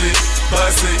bust it,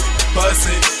 bust it, bust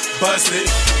it, bust it,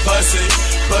 bust it,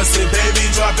 bust it, baby,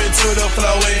 drop it to the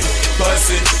floor and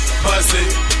bust it, bust it,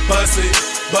 bust it,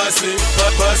 bust it,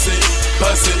 bust it,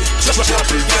 bust it, drop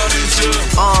it down into.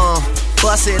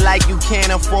 Bust it like you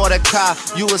can't afford a car.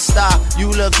 You a star,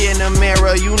 you look in the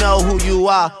mirror, you know who you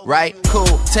are, right?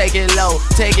 Cool, take it low,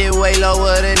 take it way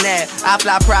lower than that. I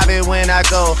fly private when I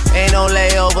go, ain't no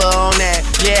layover on that.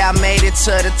 Yeah, I made it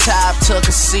to the top, took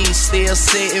a seat, still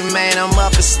sitting, man. I'm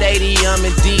up at Stadium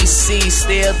in DC,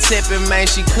 still tipping, man.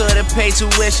 She could've paid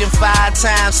tuition 5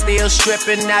 times, still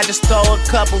stripping. I just throw a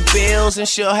couple bills and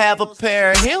she'll have a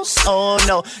pair of heels. Oh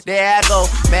no, there I go,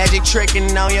 magic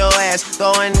tricking on your ass,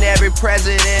 throwing every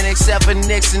president except for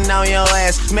Nixon on your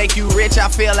ass. Make you rich, I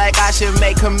feel like I should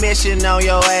make commission on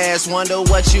your ass. Wonder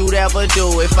what you'd ever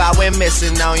do if I went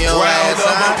missing on your ass. Round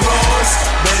of applause,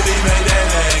 baby, make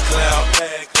that head clap.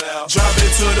 Drop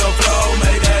it to the floor,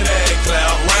 make that head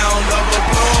clap. Round of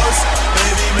applause,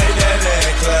 baby, make that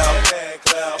head clap.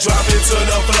 Drop it to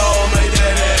the floor, make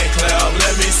that head clap.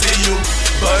 Let me see you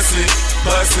bust it,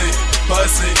 bust it,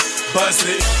 bust it, bust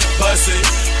it, bust it,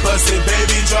 bust it,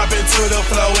 baby, drop it to the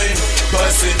floor and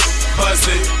bust it, bust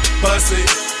it, bust it,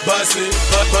 bust it,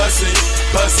 bust it,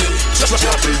 bust it,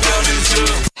 drop it down into.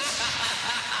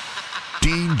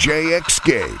 DJ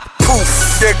Escape. Poof,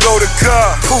 there go the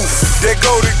car. Poof, there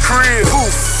go the crib.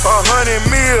 Poof, 100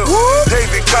 mil.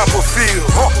 David Copperfield.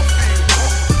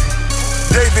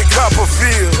 David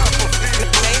Copperfield.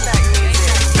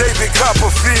 David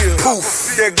Copperfield.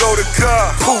 Poof, there go the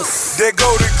car. Poof, there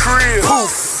go the crib.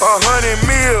 Poof, 100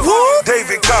 mil.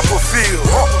 David Copperfield.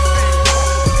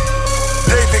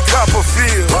 David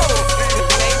Copperfield.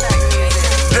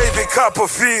 David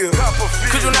Copperfield.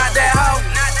 Could you not that hoe?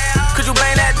 Could you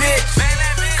blame that bitch?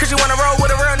 Could you wanna roll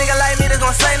with a real nigga like me that's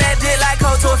gon' slang that dick like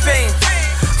cold to a fiend?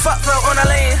 Fuck flow on the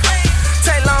lean,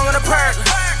 take long on the perk,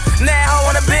 now hoe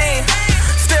on the beam.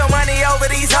 Still money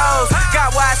over these hoes,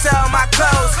 got why I sell my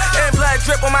clothes. And blood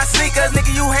drip on my sneakers,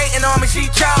 nigga you hating on me, she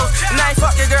chose. And I ain't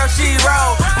fuck your girl, she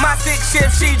roll. My 6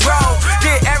 shift, she drove.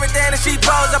 Did everything that she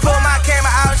posed. I pulled my camera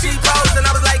out, she posed. And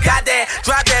I was like, got that,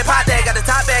 drop that, pop that. Got the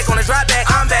top back on the drop back.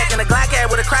 I'm back in the Glock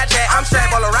head with a crotch hat. I'm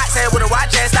strapped all the rocks head with a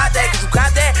watch hat. Stop that, cause you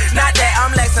got that, not that.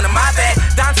 I'm lexing in my back.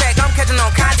 Dom tech, I'm catching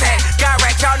on contact. Got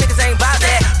racked, y'all niggas ain't bout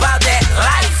that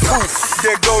life. Poof,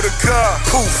 there go the car.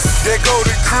 Poof, there go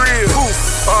the crib. Poof,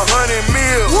 100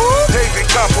 mil. David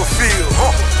Copperfield.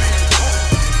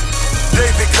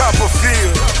 David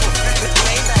Copperfield.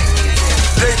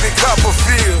 David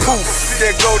Copperfield. Poof,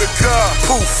 there go the car.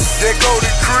 Poof, there go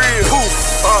the crib. Poof,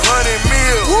 100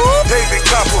 mil. David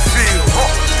Copperfield.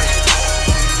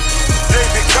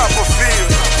 David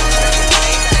Copperfield.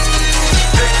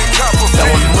 David Copperfield.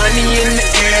 Throwing money in the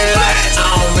air like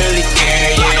I don't really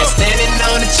care. Yeah, standing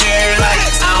on the chair like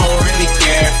I don't really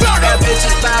care. Got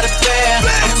bitches by the pair,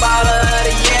 I'm baller of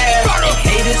the year.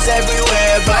 Haters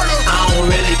everywhere, but I don't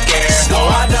really care. No,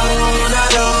 I don't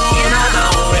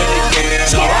really care.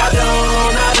 No, I don't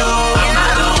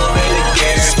really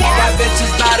care. Got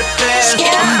bitches by the pair,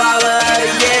 I'm baller of the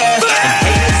year.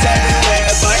 Haters everywhere,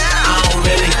 but I don't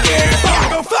really care.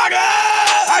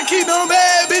 I keep them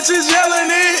bad bitches yelling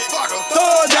it.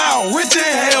 Throw it down, rich in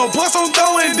hell, plus I'm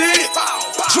throwing dick.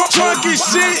 Drunk as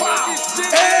shit.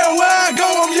 Everywhere I go,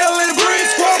 I'm yelling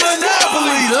bricks from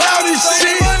Monopoly. Loud as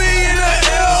shit. Money in the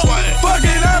air. Fuck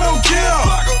it, I don't care.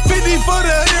 50 for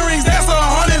the earrings, that's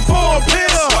 100 for a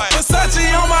pill. Versace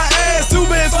on my ass, 2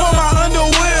 bands for my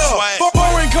underwear.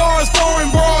 Foreign cars,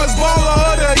 foreign bras, baller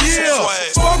of the year.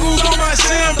 Sparkles on my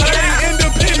champagne,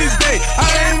 Independence Day. I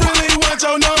ain't really want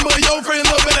your number, your friend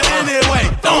look better anyway.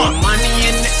 Throwing money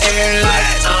in the air like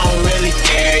I don't really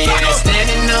care. Yeah,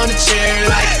 standing on the chair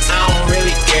like I don't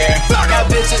really care. Got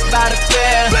bitches by the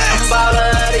pair, I'm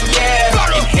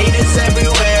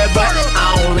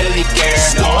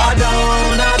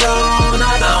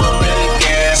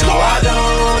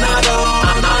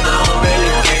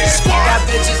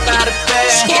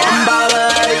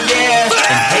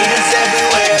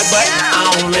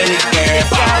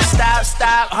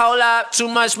up. Too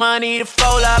much money to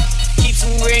fold up. Keep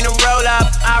some green to roll up.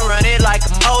 I run it like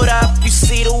a motor. You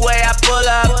see the way I pull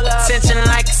up. Attention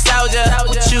like a soldier.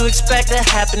 What you expect to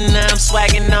happen now? I'm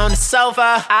swagging on the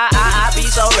sofa. I be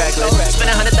so reckless. Spend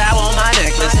 100,000 on my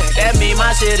necklace. That mean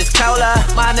my shit is cola.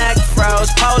 My neck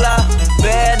froze polar.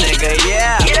 Bad nigga,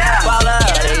 yeah. Baller,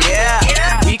 yeah.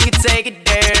 We could take it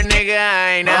there, nigga.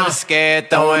 I ain't never scared.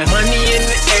 Throwing money in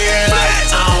the air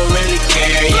like I don't really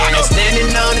care. Yeah, I'm standing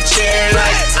on a chair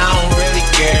like I don't really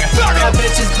care. Got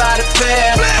bitches by the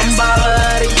pair. I'm baller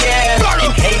of the year.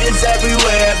 And haters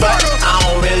everywhere, but I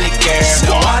don't really care.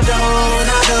 No, I don't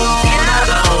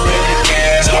really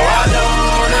care. No, I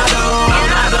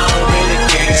don't really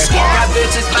care. Got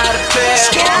bitches by the pair.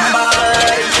 I'm baller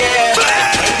of the year.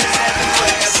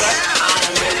 Haters everywhere, but I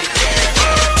don't really care.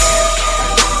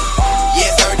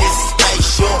 Yes, sir, this is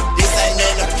spatial. This ain't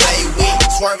nothing to play with.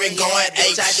 Swerving, going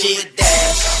ape shit.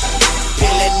 Dash.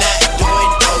 Feeling not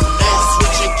doing donuts.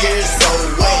 Switching gears so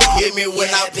wet. Hit me when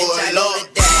I pull up.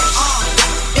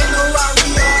 In a Rari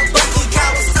or a bucket,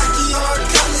 Kawasaki or a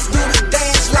Cutlass, do the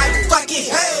dance like fuck it,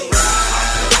 hey.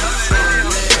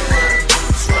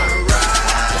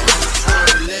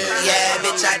 Yeah,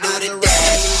 bitch, I do the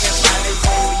dash.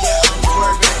 I'm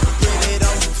swerving. Get it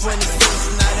on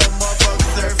 26, now that motherfucker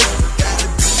surfing. Got the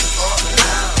beat up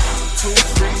now. 2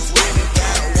 trees with it.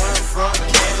 Got one from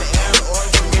Cali and the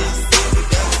other from Mississippi.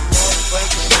 That's a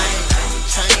motherfucking shame.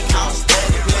 Chain house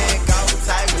steady, playing golf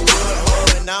type of wood.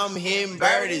 Holding, I'm hitting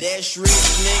birdies. That's rich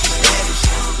nigga lavish.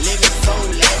 Living so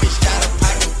lavish. Got a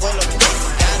pocket full of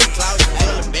places. Got a closet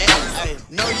full of bags.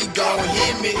 Know you gon'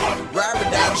 hit me. Robber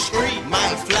down the street.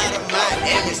 Might fly to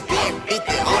Miami. Spend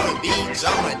 50 on the beach.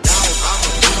 I'm a dog. I'm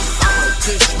a beast. I'm a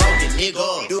kush smoking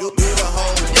nigga. Do the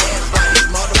whole dance like this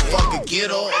motherfucker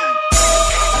get up.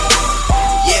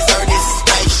 Yes, sir, this is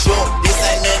spatial. This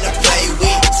ain't nothing to play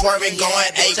with. Swerving,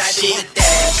 going ape shit.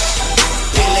 Dash.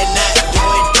 Feeling not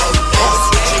doing donuts.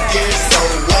 Switching gears so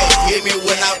wet. Hit me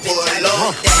when I pull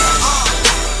up.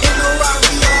 In a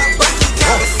Rari or a bucket,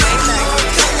 Kawasaki or a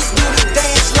Cutlass, do the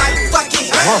dance like fuck it,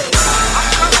 hey.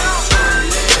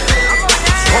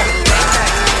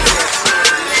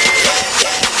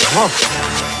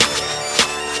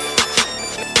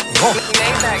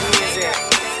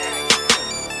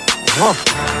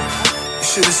 This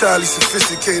shit is highly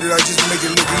sophisticated, I just make it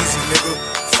look easy, nigga.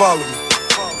 Follow me.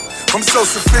 I'm so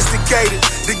sophisticated.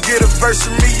 To get a verse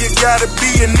from me, you gotta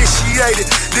be initiated.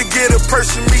 To get a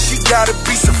person me, she gotta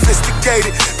be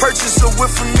sophisticated. Purchase a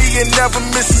whip from me and never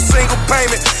miss a single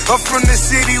payment. I'm from the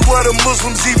city where the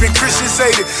Muslims, even Christians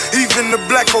hate it. Even the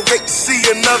black folk hate to see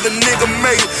another nigga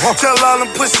made it. Tell all them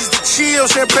pussies to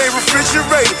chill, champagne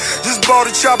refrigerated. Just bought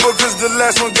a chopper cause the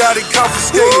last one got it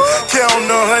confiscated. Counting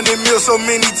 100 mil so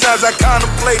many times I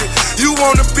contemplated. You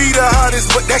wanna be the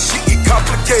hottest, but that shit get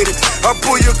complicated. I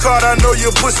pull your card, I know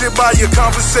your pussy by your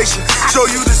conversation. Show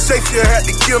you the safe, you had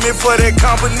to kill me for that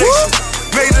combination.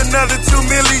 Made another 2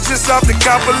 milli just off the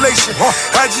compilation.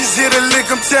 I just hit a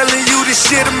lick, I'm telling you this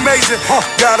shit amazing.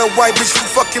 Got a white bitch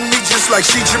for fucking me just like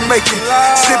she Jamaican.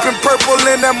 Sipping purple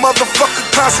and that motherfucker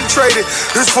concentrated.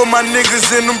 This for my niggas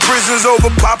in them prisons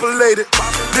overpopulated.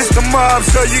 This the mob,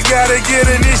 so you gotta get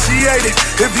initiated.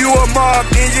 If you a mob,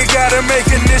 then you gotta make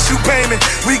initial payment.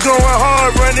 We going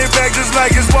hard, run it back just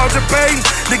like it's Walter Payton.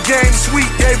 The game sweet,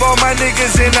 gave all my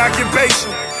niggas an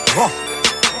occupation.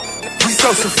 We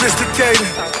so sophisticated.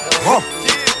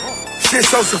 Shit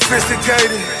so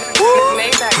sophisticated.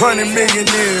 100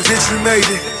 millionaires, bitch, we made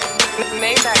it.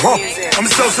 I'm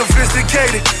so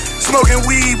sophisticated. Smoking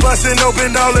weed, busting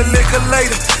open all the liquor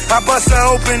later. I bust her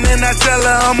open and I tell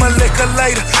her I'm a liquor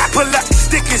later. Pull out the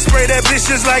stick and spray that bitch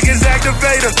just like it's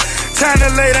activator. Time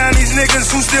to lay down these niggas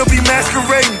who still be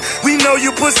masquerading. We know you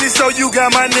pussy, so you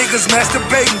got my niggas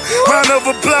masturbating. Round of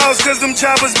applause, cause them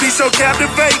choppers be so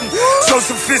captivating. So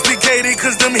sophisticated,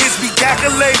 cause them hits be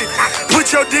calculated.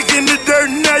 Put your dick in the dirt,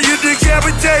 now you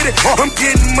decapitated. I'm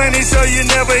getting money, so you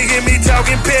never hear me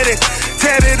talking petty.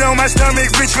 Tatted on my stomach,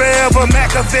 rich forever,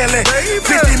 Machiavelli.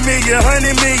 50 million,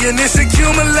 100 million, it's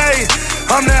accumulated.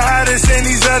 I'm the hottest and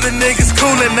these other niggas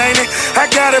coolin', ain't it? I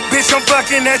got a bitch I'm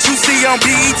fucking that you see on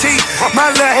BET.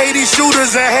 My little Haiti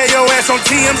shooters that had your ass on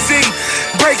TMZ.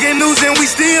 Breaking news and we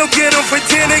still get him for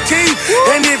 10 a key.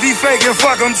 And if he faking,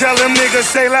 fuck him, tell him niggas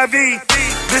say la vie.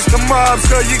 This the mob,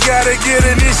 so you gotta get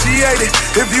initiated.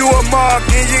 If you a mob,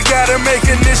 then you gotta make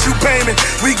initial payment.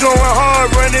 We going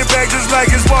hard, run it back just like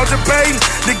it's Walter Payton.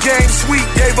 The game sweet,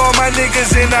 gave all my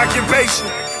niggas an occupation.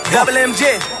 Double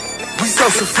MJ. We so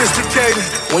sophisticated.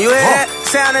 When you hear that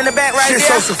sound in the back right shit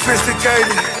there, so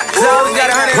sophisticated. So always got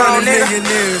 100 on, nigga.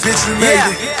 Millionaires, bitch, we made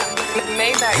it.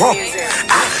 Maybach music.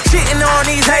 shitting on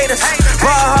these haters.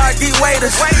 Ball hard, deep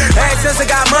waiters. Ever since I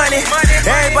got money,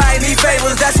 everybody need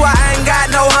favors. That's why I ain't got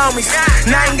no homies,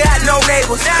 and I ain't got no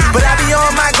neighbors. But I be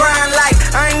on my grind like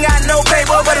I ain't got no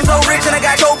paper. But I'm so rich and I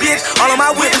got your bitch all on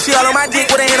my whip and shit all on my dick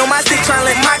with a hand on my stick.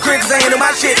 Tryna lick my crib cause I handle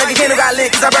my shit like a candle got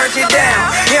lit cause I burn shit down.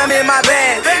 Yeah, I'm in my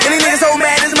bag. And these niggas so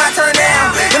mad, it's my turn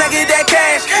down. And I get that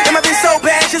cash, and my bitch so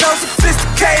bad, she's so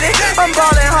sophisticated. I'm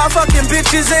ballin' hard fucking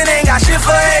bitches and ain't got shit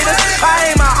for haters.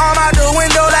 I aim my arm out the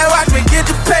window like watch me get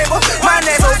the paper. My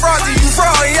neck so frosty, you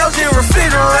fraud in your shit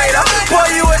refrigerator. Boy,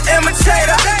 you an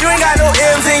imitator. You ain't got no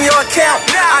M's in your account.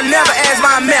 I never ask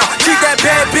my amount. Treat that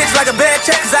bad bitch like a bad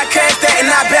check cause I cash that and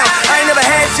I bounce. I ain't never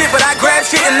had shit but I grab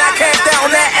shit and I cash that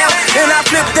on that app. And I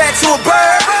flip that to a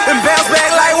bird and bounce back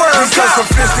like words. I'm so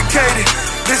sophisticated.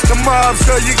 This the mob,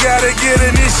 so you gotta get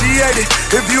initiated.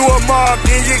 If you a mob,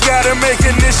 then you gotta make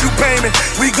initial payment.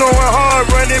 We going hard,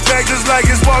 running back just like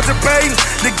it's Walter Payton.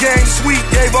 The game sweet,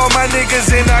 gave all my niggas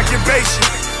in occupation.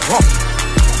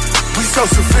 We so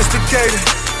sophisticated.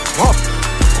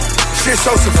 Shit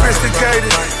so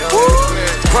sophisticated.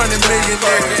 Running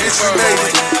millionaires, it's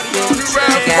related.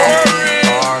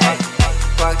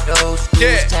 Fuck those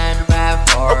schools, time to ride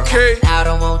for her. I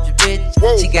don't want your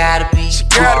bitch, she gotta be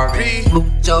foreign.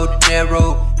 Mucho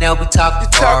dinero, now we talking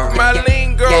foreign. My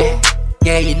lingo.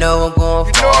 Yeah, you know I'm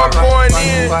going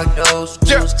foreign. Fuck those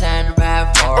schools, time to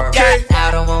ride for her. I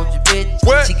don't want your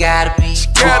bitch, she gotta be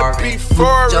foreign.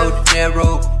 Mucho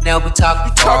dinero, now we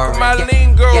talking foreign. My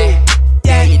lingo.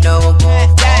 Yeah, you know I'm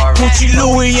going far. Gucci,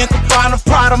 Louis and Cabana,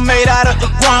 Prada made out of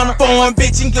iguana. Foreign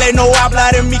bitch, inglés no habla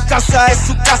de mi casa, es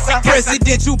su casa.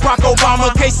 President Barack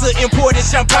Obama, case of imported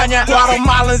champagne.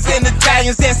 Guatemalans and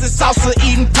Italians dancing salsa,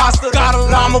 eating pasta. Got a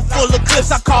llama full of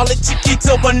clips, I call it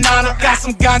Chiquito Banana. Got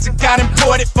some ganja, got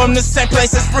imported from the same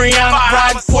place as Rihanna.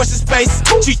 Riding Porsche Space,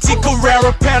 GT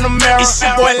Carrera, Panamera. It's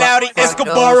your boy Loudy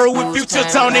Escobar with Future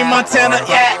Tony Montana.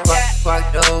 Yeah.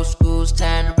 Fuck those schools,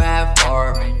 time to ride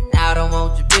foreign. I don't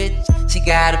want your bitch, she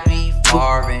gotta be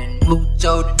foreign.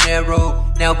 Mucho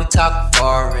dinero, now we talking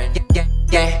foreign.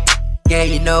 Yeah,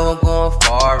 you know I'm going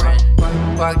foreign.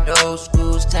 Fuck those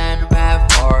schools, time to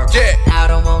ride foreign. I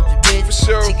don't want your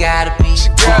bitch, she gotta be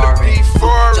foreign.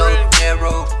 Mucho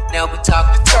dinero, now we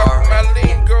talking foreign.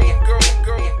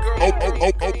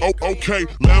 Okay,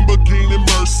 Lamborghini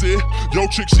Mercy. Yo,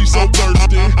 chick, she so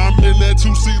thirsty. I'm in that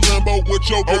 2C Lambo with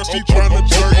your girl, she tryna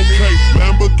jerk me. Okay,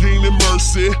 Lamborghini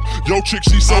Mercy. Yo, chick,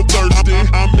 she so thirsty.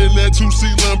 I'm in that 2C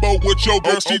Lambo with your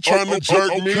girl, she tryna jerk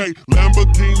me. Okay,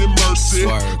 Lamborghini Mercy.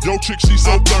 Yo, chick, she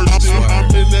so thirsty. I'm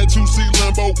in that 2C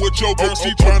Lambo with your girl, she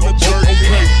tryna jerk me.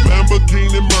 Okay,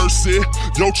 Lamborghini Mercy.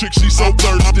 Yo, chick, she so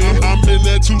thirsty. I'm in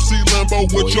that 2C Lambo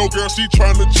with your girl, she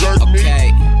tryna jerk me.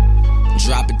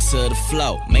 Drop it to the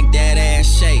floor, make that ass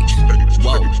shake.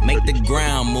 Whoa, make the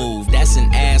ground move, that's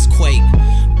an ass quake.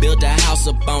 Build a house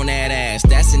up on that ass,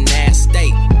 that's an ass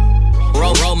state.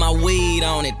 Roll my weed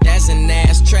on it, that's an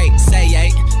ass trait. Say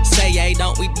yay,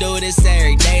 don't we do this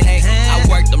every day? Hey, I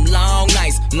worked them long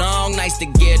nights to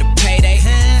get a payday.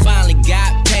 Finally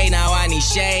got paid, now I need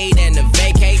shade and a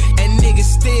vacate. And niggas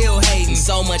still hating,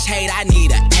 so much hate, I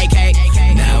need a AK.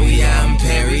 Now we out in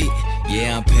Perry,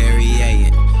 yeah, I'm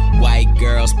Perrier. White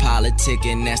girls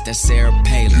politicking, that's that Sarah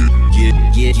Palin.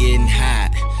 Getting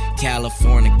hot,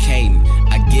 Californicating.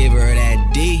 I give her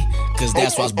that D, cause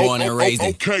that's why I was born and raised in.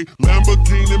 Okay,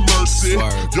 Lamborghini Mercy.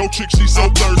 Yo, chick, she so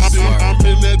thirsty. I'm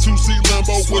in that 2C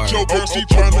Lambo with your girl, she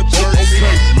tryna jerk me.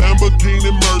 Okay,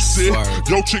 Lamborghini Mercy.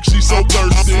 Yo, chick, she so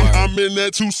thirsty. I'm in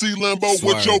that 2C Lambo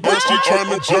with your girl, she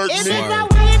tryna jerk me.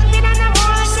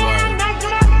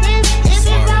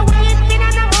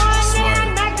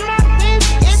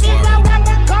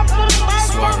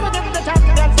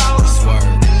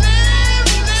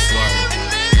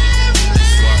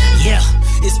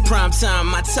 It's prime time,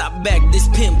 my top back, this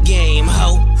pimp game,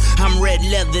 ho. I'm red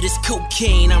leather, this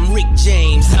cocaine, I'm Rick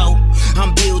James, ho.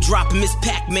 I'm Bill dropping Miss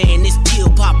Pac-Man, this pill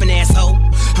popping asshole.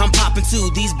 I'm popping too,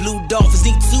 these blue dolphins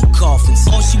need 2 coffins.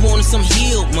 All she wanted some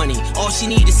healed money, all she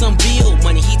needed some bill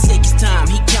money. He take his time,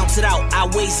 he counts it out, I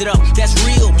weighs it up, that's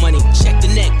real money. Check the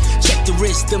neck, check the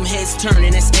wrist, them heads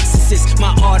turning, that's exorcist.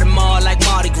 My Audemars like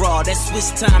Mardi Gras, that's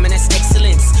Swiss time and that's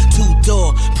excellence.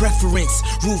 2-door preference,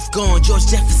 roof gone, George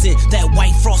Jefferson. That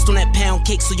white frost on that pound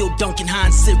cake, so your Duncan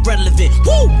Hines sit relevant.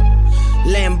 Woo!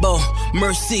 Lambo,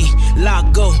 Mercy,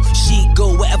 Lago, she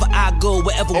go wherever I go,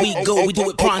 wherever we go, we do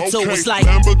it pronto. Okay. It's like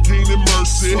Lamborghini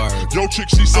Mercy. Yo, chick,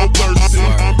 she so thirsty.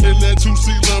 I'm in that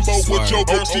 2C Lambo with your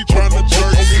girl, she tryna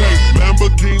jerk me. Okay,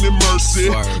 Lamborghini Mercy.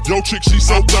 Yo, chick, she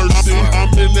so thirsty. I'm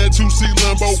in that 2C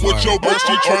Lambo with your girl,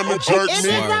 she tryna jerk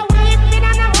me.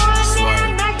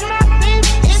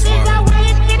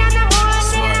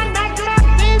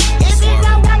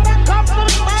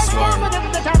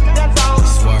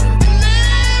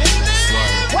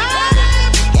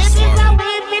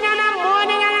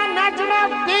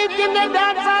 DJ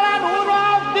dancehall and who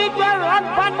knows DJ run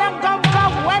from them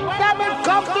come. When them it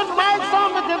comes to my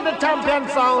song, it is the champion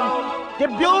sound. The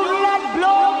bugle and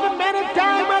blow the many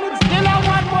time and it's still a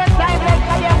one more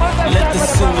time. Let the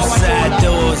suicide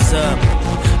doors up.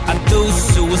 I do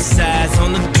suicides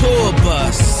on the tour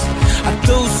bus. I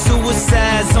do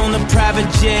suicides on the private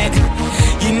jet.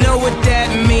 You know what that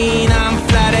mean, I'm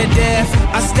fly to death.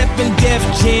 I step in Def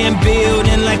Jam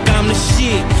building like I'm the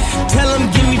shit. Tell them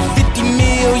give me 50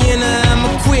 million or I'ma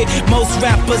quit. Most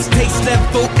rappers taste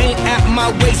level ain't at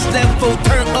my waist level.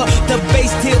 Turn up the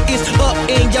bass till it's up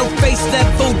in your face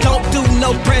level. Don't do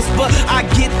no press, but I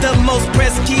get the most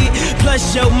press, kid. Plus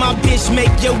yo, my bitch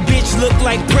make your bitch look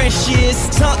like Precious.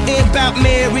 Something about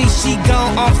Mary, she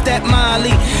gone off that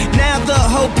Molly. Now the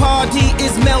whole party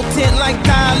is melting like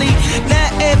Dolly. Now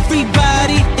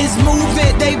everybody is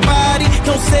moving they body.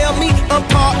 Don't sell me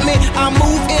apartment, I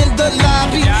move in the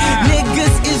lobby.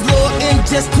 Niggas is loyal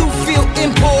just to feel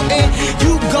important.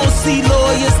 You gon' see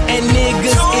lawyers and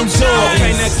niggas enjoy.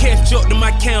 Okay, now catch up to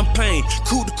my campaign.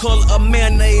 Cool the color of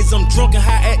mayonnaise. I'm drunk and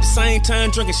high at the same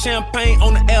time. Drinking champagne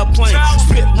on the airplane.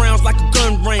 Spit rounds like a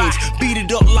gun range. Beat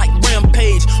it up like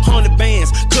Rampage. 100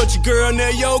 bands. Cut your girl, now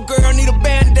your girl need a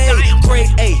band-aid. Grade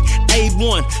A,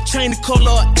 A1. Chain the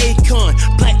color of Akon.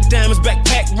 Black diamonds,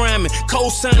 backpack rhyming.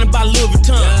 Co-signing by Louis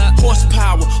Vuitton.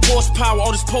 Horsepower.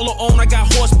 All this polo on, I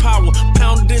got horsepower.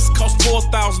 Pound of this cost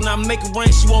 4,000. I make it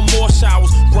rain, she want more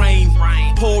showers. Rain,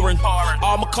 pouring.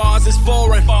 All my cars is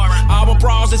foreign. All my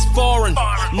bras is foreign.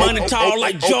 Money tall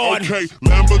like Jordan. Okay,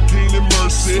 Lamborghini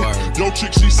Mercy. Yo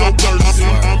chick, she so thirsty.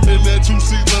 I'm in that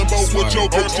 2C Lambo with your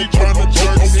bitch, she tryna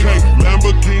jerk me. Okay,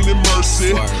 Lamborghini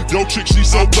Mercy. Yo chick, she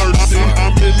so thirsty.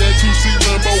 I'm in that 2C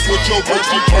Lambo with your bitch,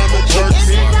 she tryna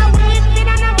jerk me.